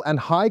reliable and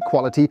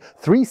high-quality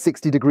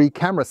 360-degree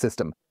camera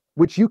system,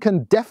 which you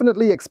can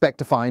definitely expect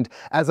to find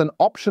as an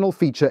optional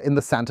feature in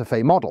the Santa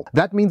Fe model.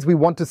 That means we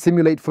want to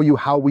simulate for you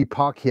how we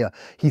park here.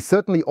 He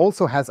certainly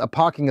also has a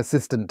parking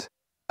assistant.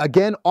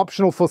 Again,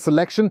 optional for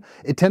selection.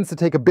 It tends to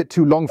take a bit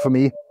too long for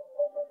me.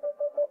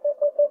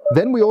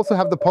 Then we also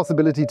have the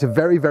possibility to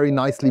very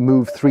nicely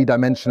move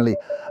 3-dimensionally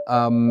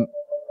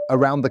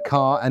around the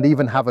car and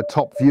even have a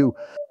top view.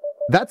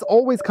 That's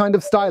always kind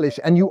of stylish,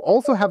 and you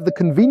also have the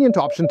convenient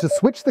option to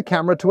switch the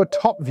camera to a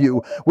top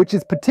view, which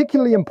is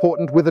particularly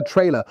important with a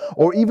trailer,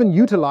 or even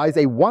utilize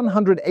a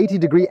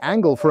 180-degree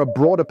angle for a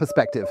broader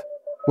perspective.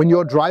 When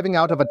you're driving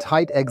out of a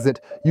tight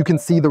exit, you can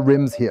see the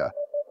rims here.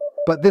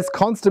 But this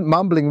constant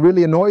mumbling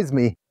really annoys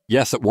me.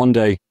 Yes, at one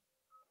day.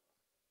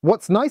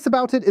 What's nice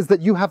about it is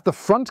that you have the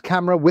front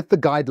camera with the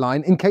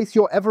guideline in case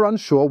you're ever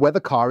unsure where the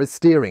car is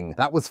steering.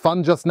 That was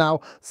fun just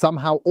now,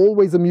 somehow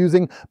always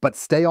amusing, but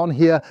stay on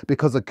here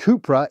because a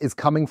Cupra is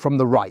coming from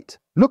the right.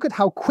 Look at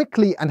how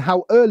quickly and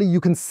how early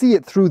you can see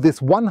it through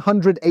this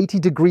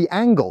 180-degree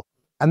angle.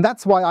 And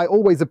that's why I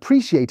always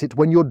appreciate it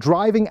when you're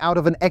driving out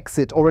of an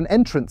exit or an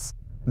entrance.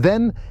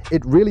 Then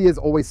it really is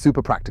always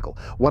super practical.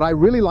 What I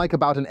really like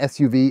about an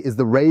SUV is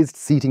the raised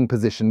seating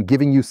position,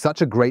 giving you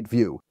such a great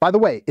view. By the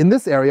way, in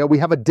this area we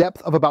have a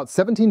depth of about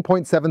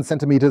 17.7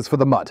 centimeters for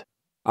the mud.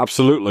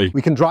 Absolutely.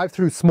 We can drive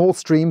through small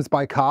streams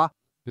by car.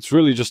 It's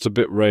really just a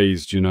bit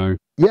raised, you know.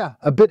 Yeah,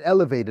 a bit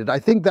elevated. I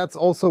think that's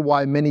also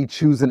why many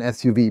choose an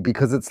SUV,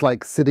 because it's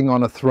like sitting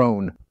on a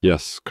throne.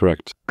 Yes,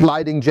 correct.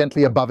 Gliding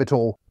gently above it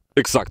all.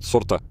 Exact,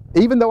 sorta.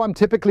 Even though I'm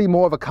typically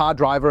more of a car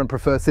driver and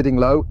prefer sitting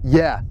low,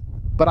 yeah.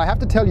 But I have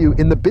to tell you,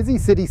 in the busy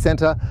city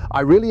center,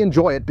 I really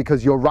enjoy it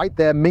because you're right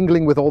there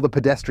mingling with all the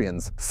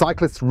pedestrians.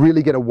 Cyclists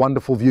really get a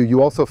wonderful view.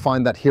 You also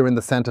find that here in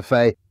the Santa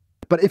Fe.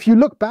 But if you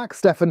look back,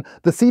 Stefan,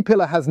 the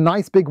C-pillar has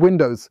nice big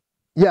windows.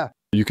 Yeah.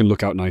 You can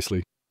look out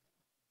nicely.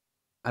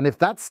 And if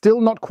that's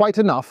still not quite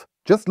enough,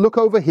 just look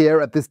over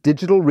here at this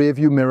digital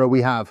rearview mirror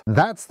we have.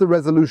 That's the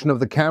resolution of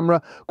the camera.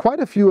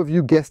 Quite a few of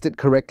you guessed it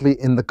correctly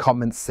in the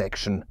comments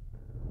section.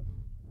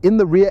 In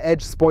the rear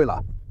edge spoiler.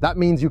 That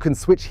means you can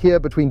switch here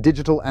between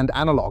digital and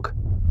analog.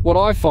 What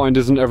I find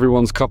isn't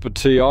everyone's cup of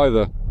tea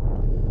either.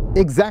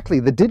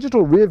 Exactly, the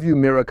digital rearview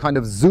mirror kind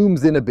of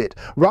zooms in a bit,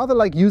 rather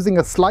like using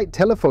a slight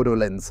telephoto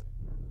lens.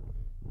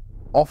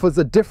 Offers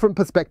a different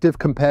perspective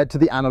compared to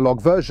the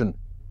analog version.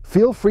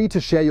 Feel free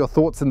to share your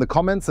thoughts in the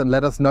comments and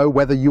let us know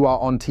whether you are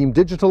on Team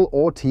Digital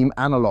or Team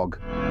Analog.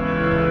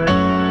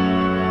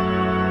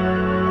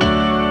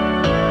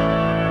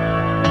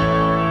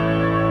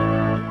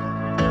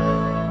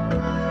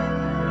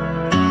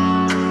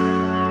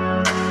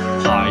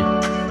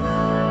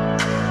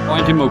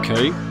 Find him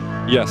okay?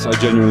 Yes, I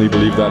genuinely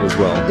believe that as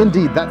well.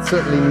 Indeed, that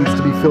certainly needs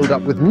to be filled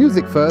up with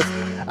music first,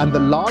 and the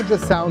larger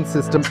sound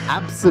system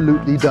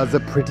absolutely does a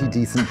pretty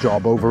decent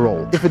job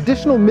overall. If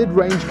additional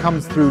mid-range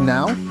comes through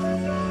now,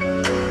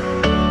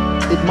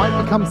 it might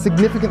become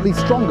significantly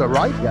stronger,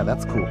 right? Yeah,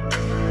 that's cool.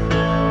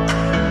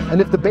 And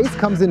if the bass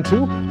comes in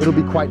too, it'll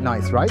be quite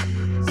nice, right?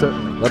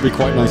 Certainly. That'd be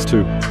quite nice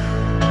too.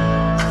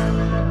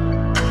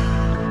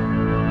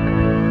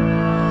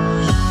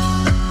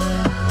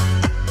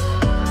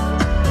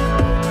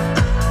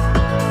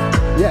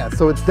 Yeah,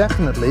 so it's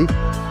definitely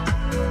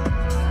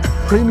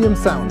premium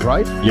sound,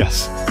 right?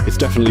 Yes. It's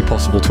definitely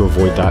possible to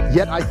avoid that.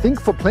 Yet I think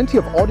for plenty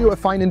of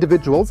audiophile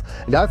individuals,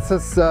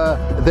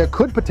 there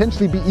could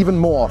potentially be even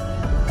more.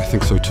 I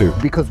think so too.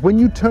 Because when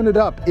you turn it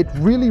up, it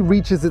really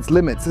reaches its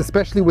limits,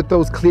 especially with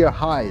those clear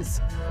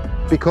highs.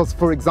 Because,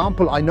 for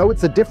example, I know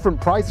it's a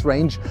different price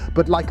range,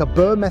 but like a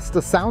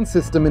Burmester sound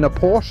system in a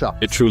Porsche.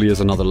 It truly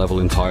is another level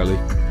entirely.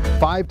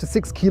 5 to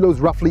 6 kilos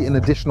roughly in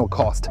additional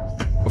cost.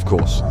 Of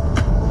course.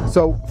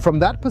 So from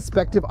that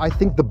perspective, I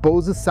think the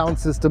Bose sound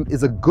system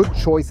is a good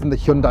choice in the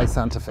Hyundai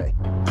Santa Fe.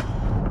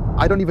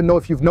 I don't even know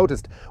if you've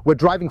noticed, we're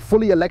driving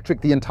fully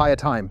electric the entire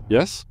time.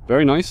 Yes,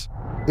 very nice.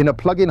 In a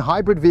plug-in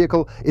hybrid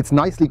vehicle, it's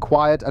nicely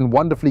quiet and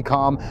wonderfully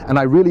calm, and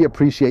I really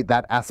appreciate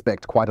that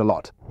aspect quite a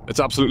lot.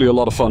 It's absolutely a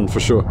lot of fun, for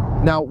sure.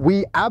 Now,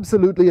 we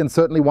absolutely and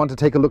certainly want to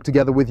take a look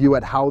together with you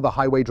at how the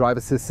highway drive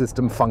assist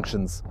system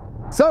functions.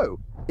 So,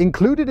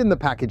 included in the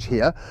package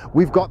here,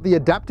 we've got the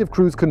adaptive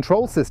cruise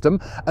control system.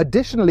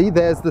 Additionally,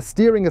 there's the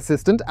steering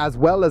assistant as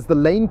well as the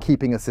lane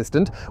keeping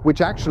assistant, which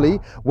actually,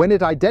 when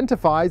it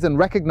identifies and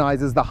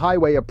recognizes the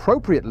highway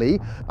appropriately,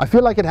 I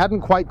feel like it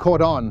hadn't quite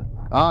caught on.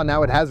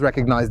 Now it has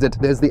recognized it.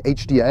 There's the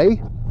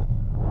HDA.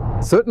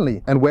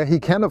 Certainly, and where he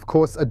can, of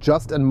course,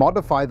 adjust and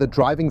modify the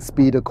driving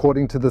speed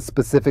according to the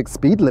specific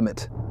speed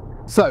limit.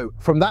 So,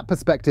 from that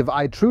perspective,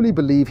 I truly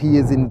believe he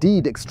is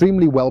indeed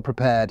extremely well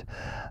prepared.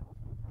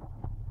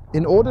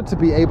 In order to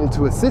be able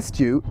to assist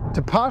you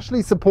to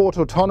partially support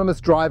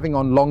autonomous driving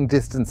on long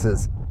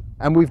distances.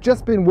 And we've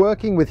just been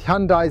working with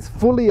Hyundai's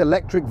fully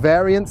electric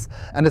variants,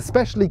 and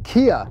especially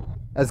Kia,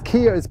 as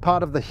Kia is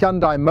part of the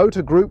Hyundai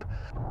Motor Group,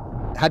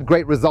 had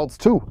great results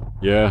too.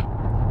 Yeah,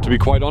 to be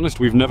quite honest,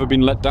 we've never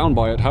been let down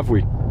by it, have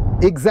we?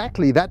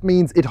 Exactly, that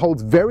means it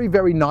holds very,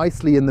 very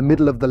nicely in the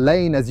middle of the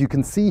lane, as you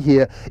can see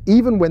here,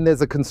 even when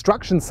there's a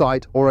construction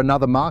site or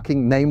another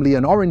marking, namely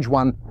an orange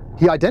one.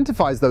 He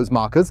identifies those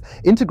markers,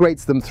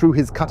 integrates them through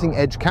his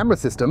cutting-edge camera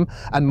system,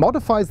 and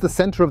modifies the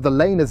center of the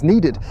lane as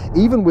needed,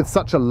 even with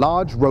such a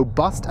large,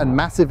 robust and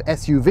massive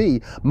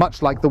SUV,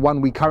 much like the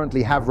one we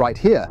currently have right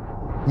here.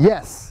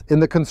 Yes, in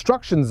the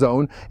construction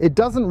zone, it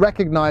doesn't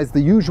recognize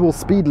the usual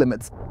speed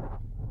limits.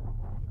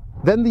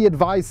 Then the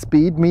advised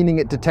speed, meaning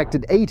it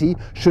detected 80,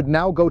 should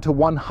now go to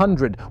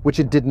 100, which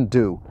it didn't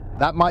do.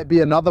 That might be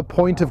another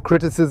point of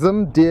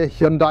criticism, dear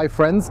Hyundai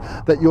friends,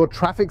 that your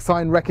traffic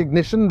sign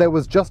recognition, there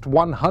was just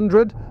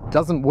 100,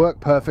 doesn't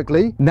work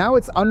perfectly. Now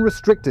it's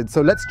unrestricted,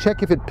 so let's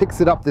check if it picks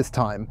it up this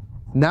time.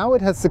 Now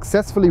it has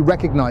successfully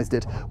recognized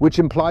it, which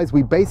implies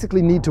we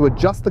basically need to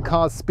adjust the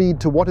car's speed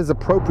to what is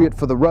appropriate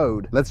for the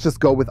road. Let's just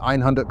go with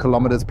 900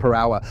 kilometers per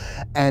hour.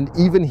 And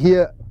even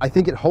here, I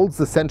think it holds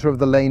the center of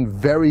the lane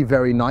very,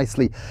 very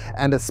nicely.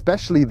 And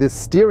especially this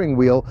steering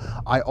wheel,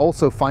 I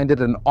also find it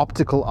an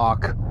optical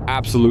arc.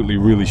 Absolutely,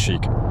 really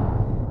chic.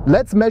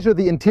 Let's measure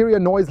the interior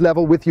noise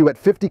level with you at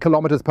 50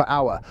 kilometers per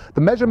hour. The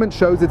measurement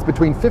shows it's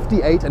between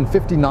 58 and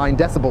 59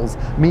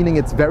 decibels, meaning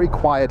it's very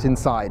quiet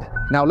inside.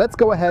 Now let's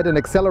go ahead and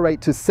accelerate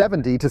to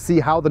 70 to see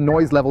how the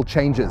noise level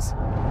changes.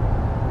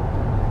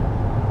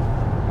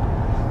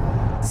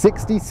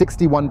 60,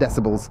 61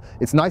 decibels.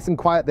 It's nice and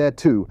quiet there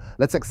too.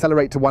 Let's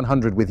accelerate to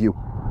 100 with you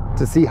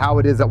to see how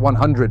it is at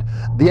 100.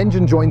 The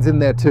engine joins in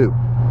there too.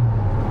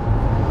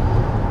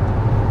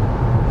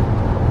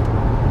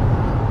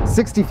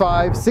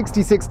 65,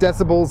 66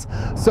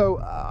 decibels. So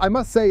I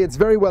must say it's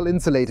very well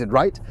insulated,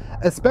 right?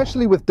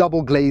 Especially with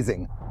double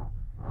glazing.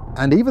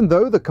 And even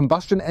though the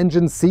combustion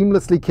engine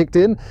seamlessly kicked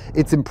in,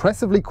 it's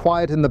impressively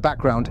quiet in the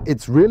background.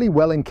 It's really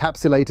well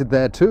encapsulated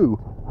there too.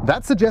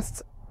 That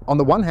suggests, on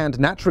the one hand,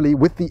 naturally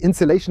with the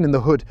insulation in the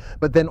hood,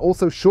 but then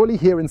also surely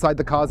here inside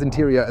the car's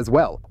interior as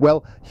well.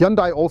 Well,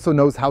 Hyundai also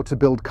knows how to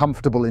build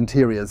comfortable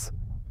interiors.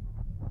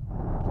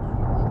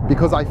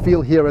 Because I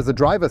feel here as a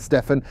driver,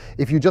 Stefan,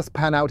 if you just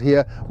pan out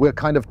here, we're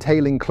kind of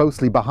tailing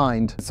closely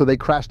behind. So they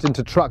crashed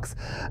into trucks.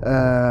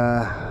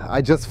 I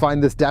just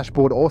find this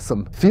dashboard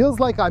awesome. Feels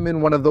like I'm in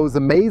one of those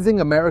amazing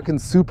American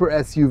super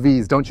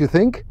SUVs, don't you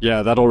think?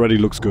 Yeah, that already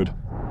looks good.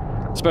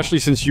 Especially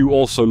since you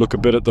also look a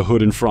bit at the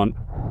hood in front.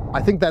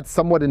 I think that's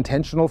somewhat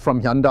intentional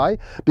from Hyundai,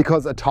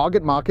 because a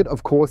target market,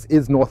 of course,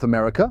 is North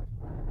America.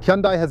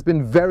 Hyundai has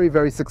been very,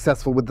 very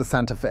successful with the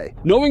Santa Fe.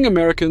 Knowing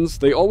Americans,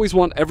 they always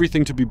want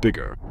everything to be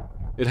bigger.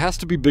 It has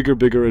to be bigger,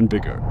 bigger, and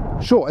bigger.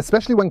 Sure,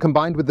 especially when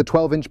combined with the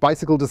 12-inch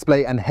bicycle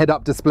display and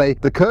head-up display.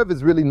 The curve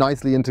is really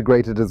nicely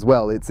integrated as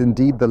well. It's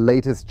indeed the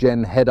latest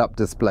gen head-up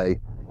display.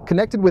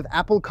 Connected with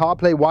Apple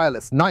CarPlay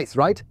Wireless. Nice,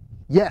 right?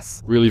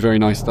 Yes. Really very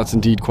nice. That's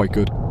indeed quite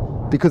good.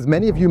 Because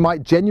many of you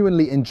might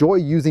genuinely enjoy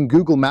using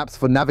Google Maps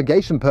for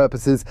navigation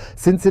purposes,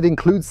 since it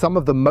includes some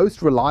of the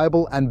most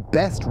reliable and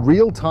best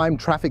real-time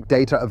traffic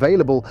data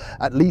available,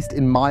 at least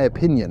in my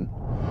opinion.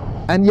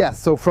 And yes,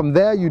 so from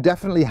there you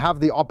definitely have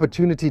the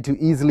opportunity to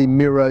easily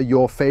mirror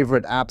your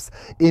favorite apps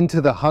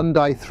into the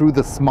Hyundai through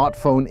the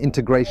smartphone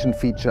integration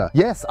feature.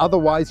 Yes,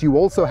 otherwise you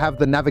also have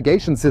the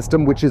navigation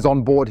system which is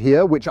on board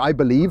here, which I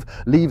believe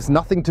leaves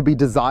nothing to be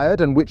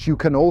desired, and which you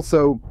can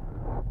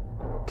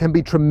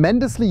be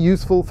tremendously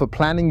useful for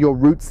planning your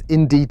routes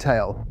in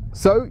detail.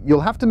 So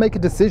you'll have to make a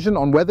decision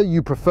on whether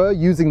you prefer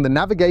using the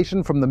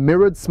navigation from the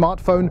mirrored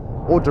smartphone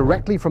or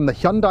directly from the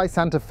Hyundai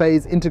Santa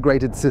Fe's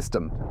integrated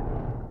system.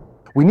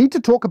 We need to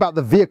talk about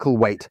the vehicle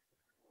weight.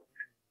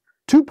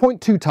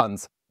 2.2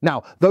 tons.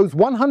 Now, those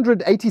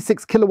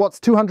 186 kilowatts,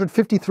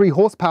 253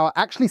 horsepower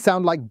actually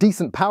sound like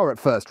decent power at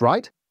first,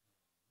 right?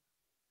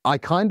 I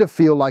kind of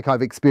feel like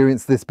I've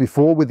experienced this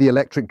before with the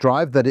electric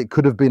drive, that it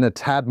could have been a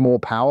tad more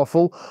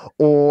powerful,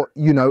 or,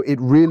 it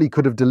really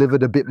could have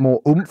delivered a bit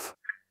more oomph.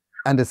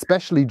 And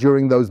especially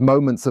during those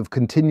moments of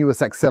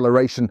continuous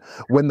acceleration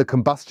when the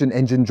combustion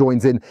engine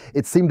joins in,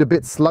 it seemed a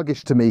bit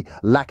sluggish to me,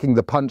 lacking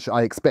the punch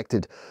I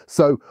expected.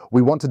 So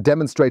we want to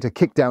demonstrate a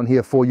kickdown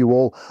here for you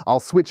all. I'll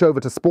switch over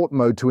to sport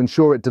mode to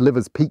ensure it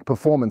delivers peak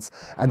performance,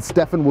 and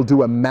Stefan will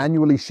do a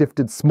manually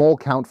shifted small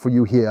count for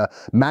you here,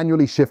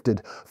 manually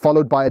shifted,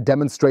 followed by a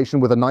demonstration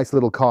with a nice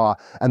little car,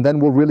 and then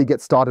we'll really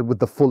get started with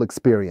the full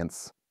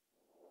experience.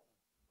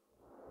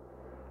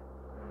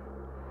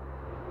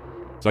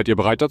 Seid ihr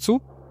bereit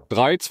dazu?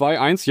 3, 2,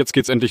 1, jetzt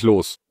geht's endlich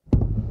los.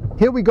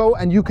 Here we go,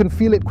 and you can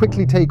feel it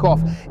quickly take off.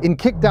 In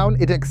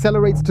kickdown, it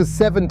accelerates to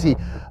 70,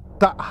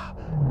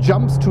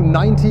 jumps to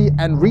 90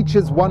 and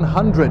reaches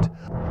 100.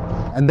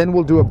 And then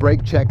we'll do a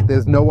brake check.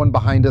 There's no one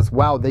behind us.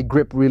 Wow, they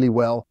grip really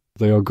well.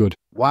 They are good.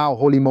 Wow,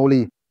 holy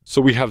moly.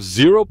 So we have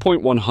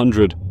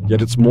 0.100,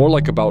 yet it's more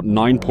like about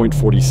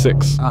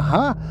 9.46.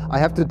 I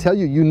have to tell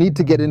you, you need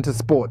to get into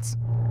sports.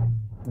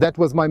 That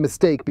was my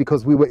mistake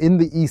because we were in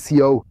the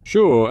ECO.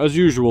 Sure, as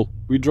usual.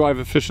 We drive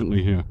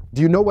efficiently here.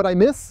 Do you know what I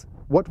miss?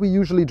 What we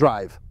usually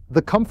drive.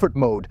 The comfort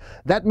mode.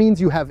 That means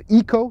you have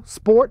Eco,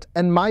 Sport,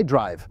 and My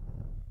Drive.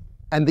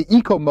 And the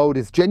Eco mode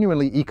is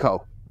genuinely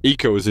Eco.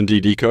 Eco is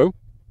indeed Eco.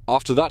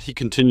 After that, he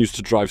continues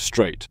to drive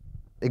straight.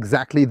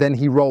 Exactly, then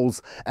he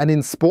rolls. And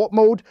in Sport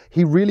mode,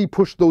 he really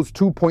pushed those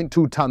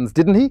 2.2 tons,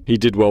 didn't he? He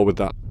did well with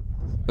that.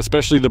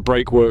 Especially the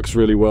brake works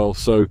really well,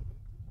 so...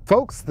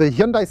 Folks, the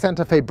Hyundai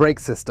Santa Fe brake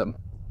system.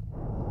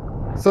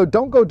 So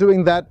don't go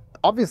doing that.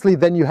 Obviously,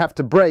 then you have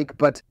to brake,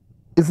 but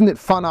isn't it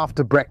fun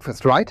after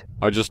breakfast, right?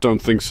 I just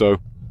don't think so.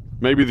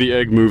 Maybe the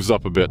egg moves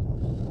up a bit.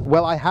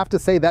 Well, I have to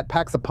say that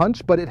packs a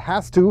punch, but it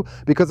has to,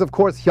 because of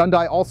course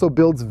Hyundai also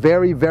builds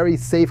very, very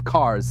safe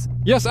cars.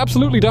 Yes,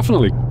 absolutely,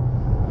 definitely.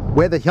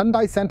 Where the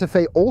Hyundai Santa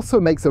Fe also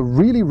makes a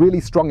really, really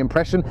strong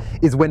impression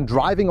is when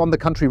driving on the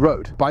country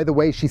road. By the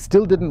way, she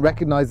still didn't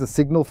recognize the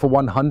signal for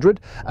 100,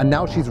 and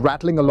now she's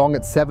rattling along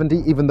at 70,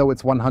 even though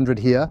it's 100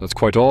 here. That's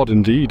quite odd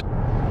indeed.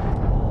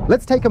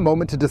 Let's take a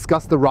moment to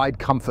discuss the ride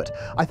comfort.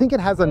 I think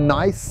it has a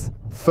nice,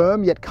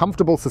 firm yet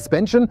comfortable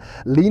suspension,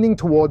 leaning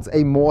towards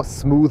a more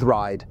smooth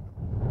ride.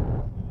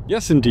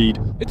 Yes, indeed.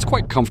 It's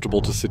quite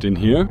comfortable to sit in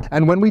here.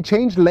 And when we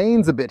change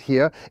lanes a bit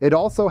here, it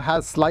also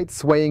has slight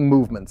swaying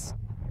movements.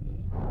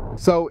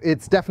 So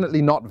it's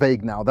definitely not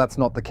vague now, that's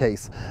not the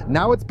case.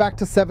 Now it's back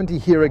to 70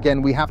 here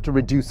again, we have to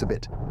reduce a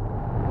bit.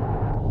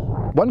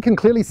 One can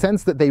clearly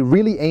sense that they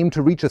really aim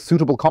to reach a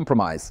suitable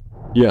compromise.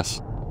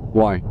 Yes.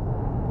 Why?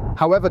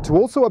 However, to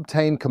also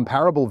obtain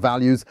comparable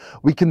values,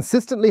 we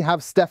consistently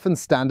have Stefan's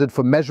standard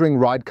for measuring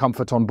ride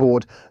comfort on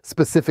board,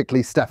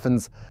 specifically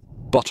Stefan's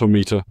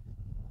buttometer.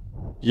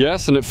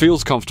 Yes, and it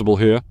feels comfortable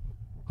here.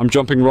 I'm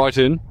jumping right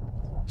in.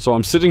 So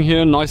I'm sitting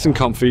here nice and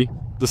comfy.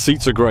 The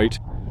seats are great.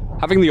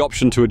 Having the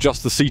option to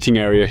adjust the seating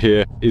area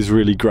here is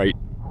really great,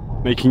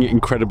 making it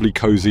incredibly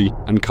cozy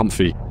and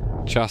comfy.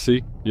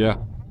 Chassis, yeah.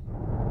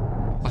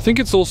 I think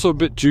it's also a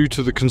bit due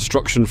to the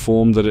construction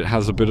form that it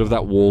has a bit of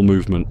that wall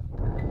movement.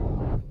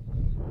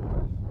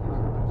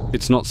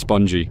 It's not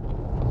spongy.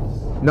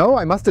 No,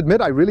 I must admit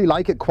I really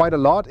like it quite a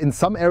lot. In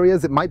some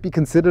areas it might be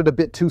considered a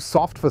bit too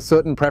soft for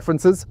certain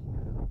preferences.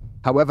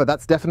 However,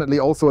 that's definitely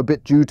also a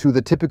bit due to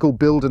the typical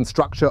build and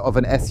structure of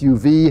an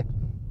SUV.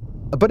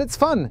 But it's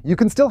fun. You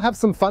can still have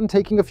some fun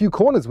taking a few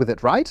corners with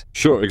it, right?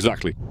 Sure,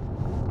 exactly.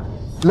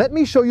 Let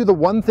me show you the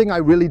one thing I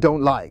really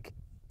don't like.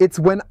 It's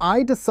when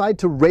I decide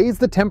to raise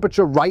the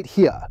temperature right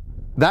here.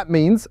 That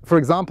means, for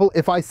example,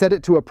 if I set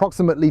it to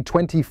approximately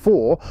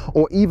 24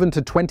 or even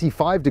to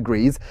 25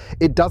 degrees,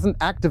 it doesn't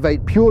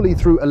activate purely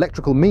through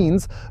electrical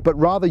means, but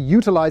rather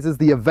utilizes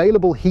the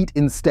available heat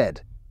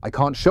instead. I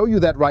can't show you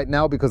that right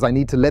now because I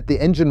need to let the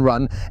engine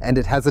run and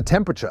it has a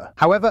temperature.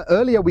 However,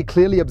 earlier we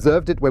clearly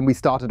observed it when we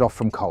started off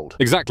from cold.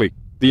 Exactly.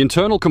 The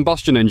internal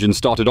combustion engine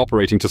started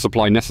operating to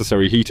supply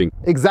necessary heating.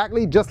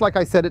 Exactly, just like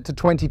I set it to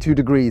 22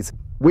 degrees.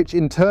 Which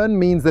in turn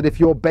means that if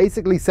you're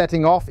basically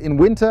setting off in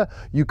winter,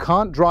 you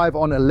can't drive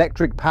on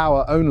electric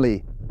power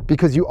only,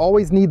 because you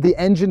always need the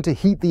engine to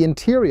heat the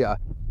interior.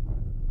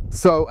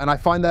 So, and I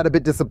find that a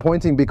bit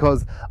disappointing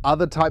because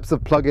other types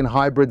of plug-in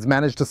hybrids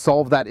manage to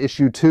solve that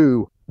issue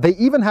too. They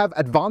even have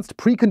advanced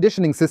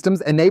preconditioning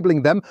systems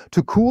enabling them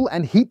to cool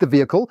and heat the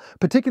vehicle,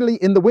 particularly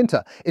in the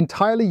winter,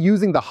 entirely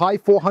using the high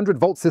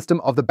 400-volt system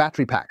of the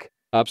battery pack.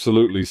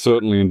 Absolutely,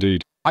 certainly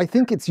indeed. I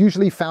think it's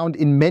usually found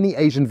in many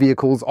Asian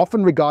vehicles,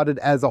 often regarded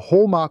as a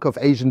hallmark of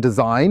Asian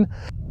design.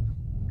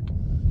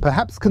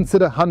 Perhaps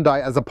consider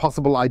Hyundai as a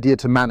possible idea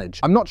to manage.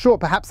 I'm not sure,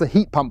 perhaps a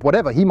heat pump,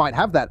 whatever, he might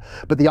have that.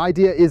 But the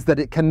idea is that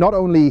it can not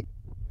only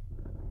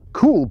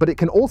cool, but it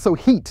can also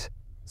heat.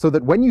 so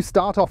that when you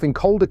start off in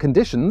colder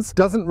conditions,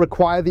 doesn't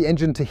require the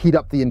engine to heat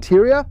up the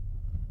interior,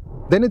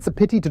 then it's a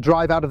pity to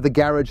drive out of the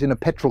garage in a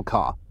petrol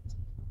car.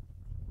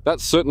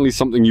 That's certainly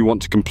something you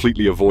want to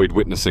completely avoid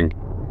witnessing.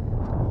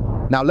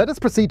 Now let us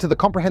proceed to the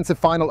comprehensive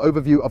final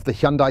overview of the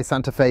Hyundai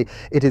Santa Fe.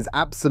 It is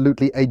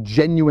absolutely a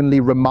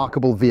genuinely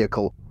remarkable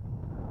vehicle.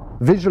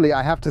 Visually,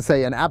 I have to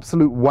say, an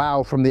absolute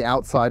wow from the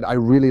outside. I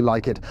really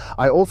like it.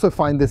 I also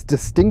find this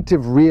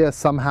distinctive rear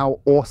somehow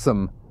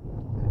awesome.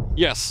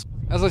 Yes,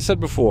 as I said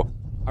before,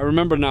 I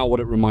remember now what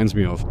it reminds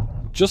me of.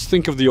 Just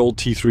think of the old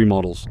T3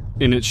 models.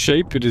 In its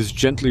shape, it is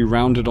gently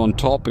rounded on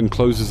top and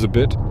closes a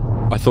bit.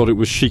 I thought it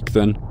was chic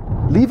then.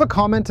 Leave a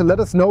comment to let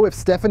us know if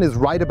Stefan is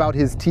right about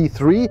his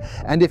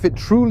T3 and if it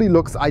truly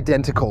looks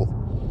identical.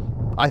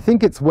 I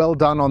think it's well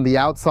done on the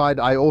outside.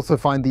 I also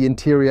find the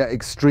interior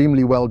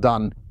extremely well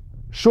done.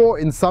 Sure,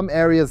 in some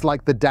areas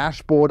like the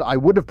dashboard, I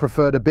would have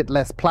preferred a bit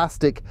less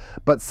plastic,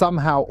 but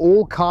somehow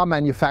all car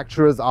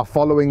manufacturers are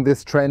following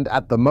this trend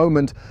at the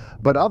moment.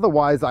 But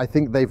otherwise, I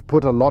think they've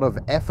put a lot of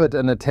effort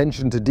and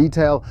attention to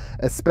detail,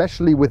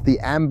 especially with the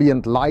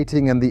ambient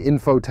lighting and the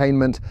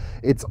infotainment.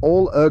 It's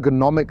all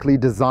ergonomically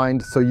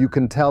designed, so you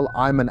can tell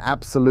I'm an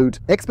absolute.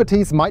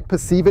 Expertise might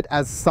perceive it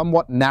as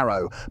somewhat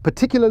narrow,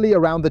 particularly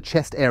around the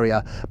chest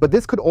area, but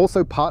this could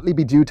also partly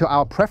be due to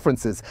our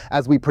preferences,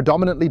 as we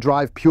predominantly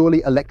drive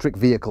purely electric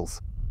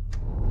vehicles.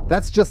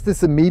 That's just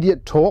this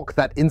immediate torque,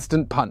 that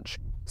instant punch.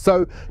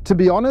 So, to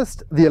be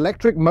honest, the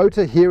electric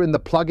motor here in the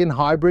plug-in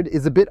hybrid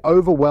is a bit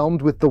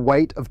overwhelmed with the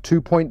weight of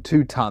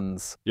 2.2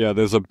 tons. Yeah,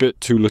 there's a bit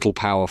too little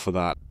power for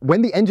that.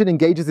 When the engine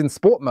engages in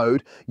sport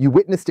mode, you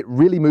witnessed it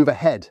really move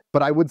ahead.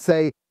 But I would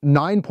say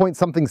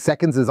 9-point-something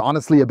seconds is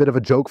honestly a bit of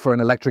a joke for an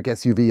electric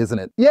SUV, isn't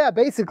it? Yeah,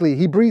 basically,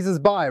 he breezes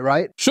by,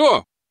 right?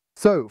 Sure!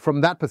 So,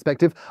 from that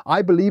perspective,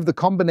 I believe the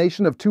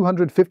combination of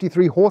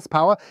 253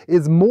 horsepower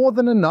is more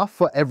than enough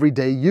for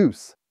everyday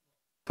use.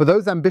 For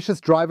those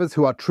ambitious drivers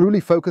who are truly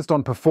focused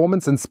on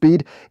performance and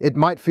speed, it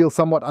might feel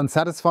somewhat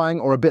unsatisfying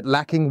or a bit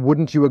lacking,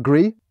 wouldn't you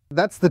agree?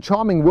 That's the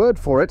charming word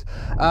for it.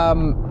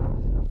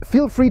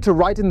 Feel free to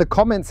write in the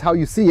comments how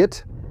you see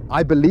it.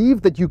 I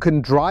believe that you can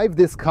drive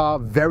this car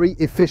very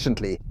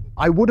efficiently.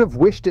 I would have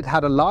wished it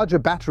had a larger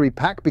battery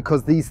pack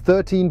because these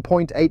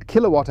 13.8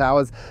 kilowatt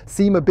hours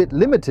seem a bit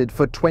limited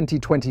for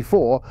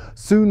 2024,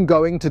 soon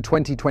going to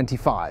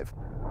 2025.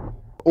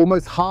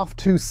 Almost half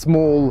too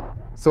small.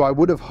 So I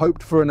would have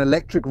hoped for an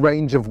electric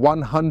range of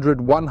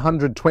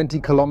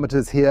 100-120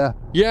 kilometers here.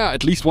 Yeah,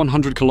 at least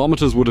 100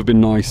 kilometers would have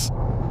been nice.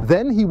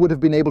 Then he would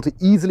have been able to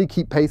easily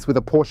keep pace with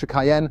a Porsche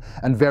Cayenne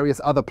and various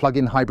other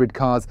plug-in hybrid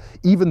cars,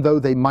 even though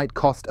they might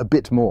cost a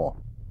bit more.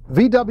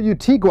 VW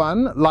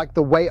Tiguan, like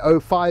the Way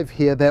 05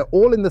 here, they're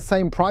all in the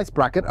same price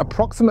bracket,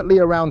 approximately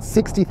around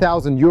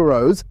 60,000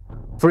 euros.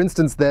 For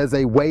instance, there's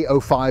a Way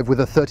 05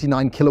 with a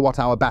 39 kilowatt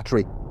hour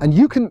battery, and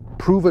you can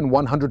prove in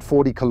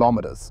 140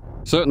 kilometers.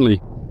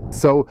 Certainly.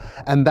 So,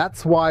 and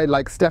that's why,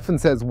 like Stefan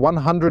says,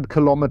 100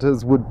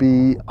 kilometers would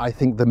be, I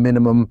think, the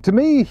minimum. To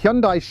me,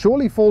 Hyundai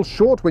surely falls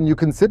short when you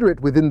consider it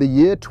within the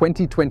year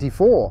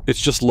 2024. It's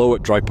just low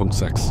at dry pump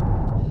sex.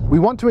 We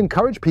want to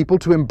encourage people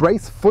to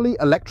embrace fully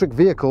electric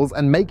vehicles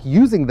and make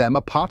using them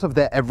a part of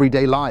their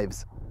everyday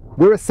lives.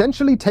 We're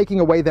essentially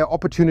taking away their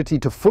opportunity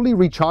to fully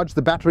recharge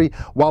the battery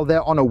while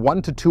they're on a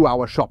 1 to 2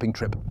 hour shopping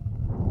trip.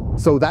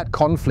 So that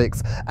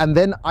conflicts. And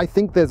then I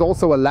think there's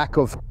also a lack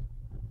of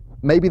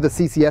maybe the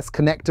CCS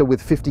connector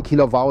with 50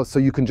 kilovolts so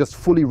you can just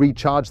fully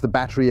recharge the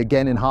battery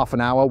again in half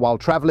an hour while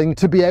traveling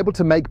to be able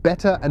to make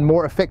better and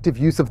more effective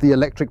use of the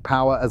electric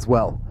power as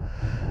well.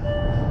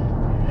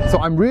 So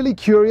I'm really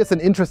curious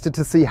and interested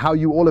to see how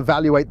you all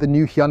evaluate the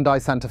new Hyundai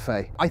Santa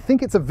Fe. I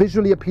think it's a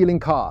visually appealing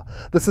car.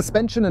 The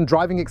suspension and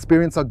driving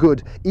experience are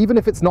good, even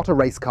if it's not a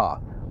race car.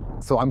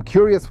 So I'm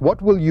curious,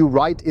 what will you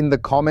write in the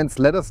comments?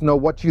 Let us know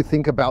what you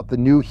think about the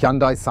new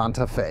Hyundai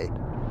Santa Fe.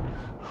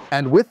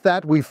 And with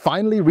that, we've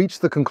finally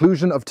reached the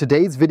conclusion of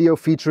today's video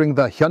featuring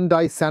the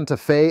Hyundai Santa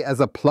Fe as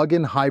a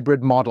plug-in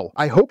hybrid model.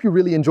 I hope you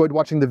really enjoyed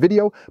watching the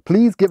video.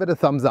 Please give it a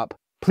thumbs up.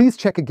 Please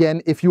check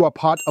again if you are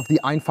part of the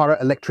einfach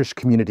elektrisch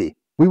community.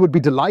 We would be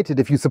delighted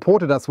if you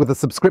supported us with a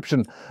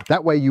subscription.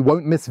 That way you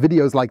won't miss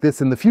videos like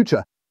this in the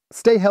future.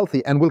 Stay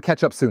healthy and we'll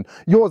catch up soon.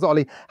 Yours,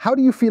 Ollie, how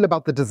do you feel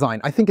about the design?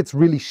 I think it's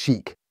really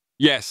chic.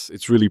 Yes,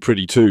 it's really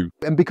pretty too.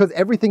 And because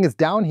everything is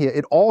down here,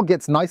 it all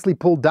gets nicely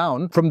pulled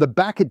down. From the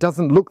back, it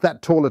doesn't look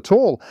that tall at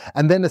all.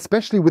 And then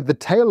especially with the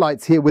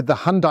taillights here with the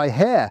Hyundai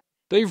hair.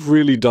 They've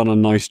really done a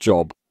nice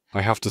job,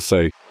 I have to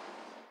say.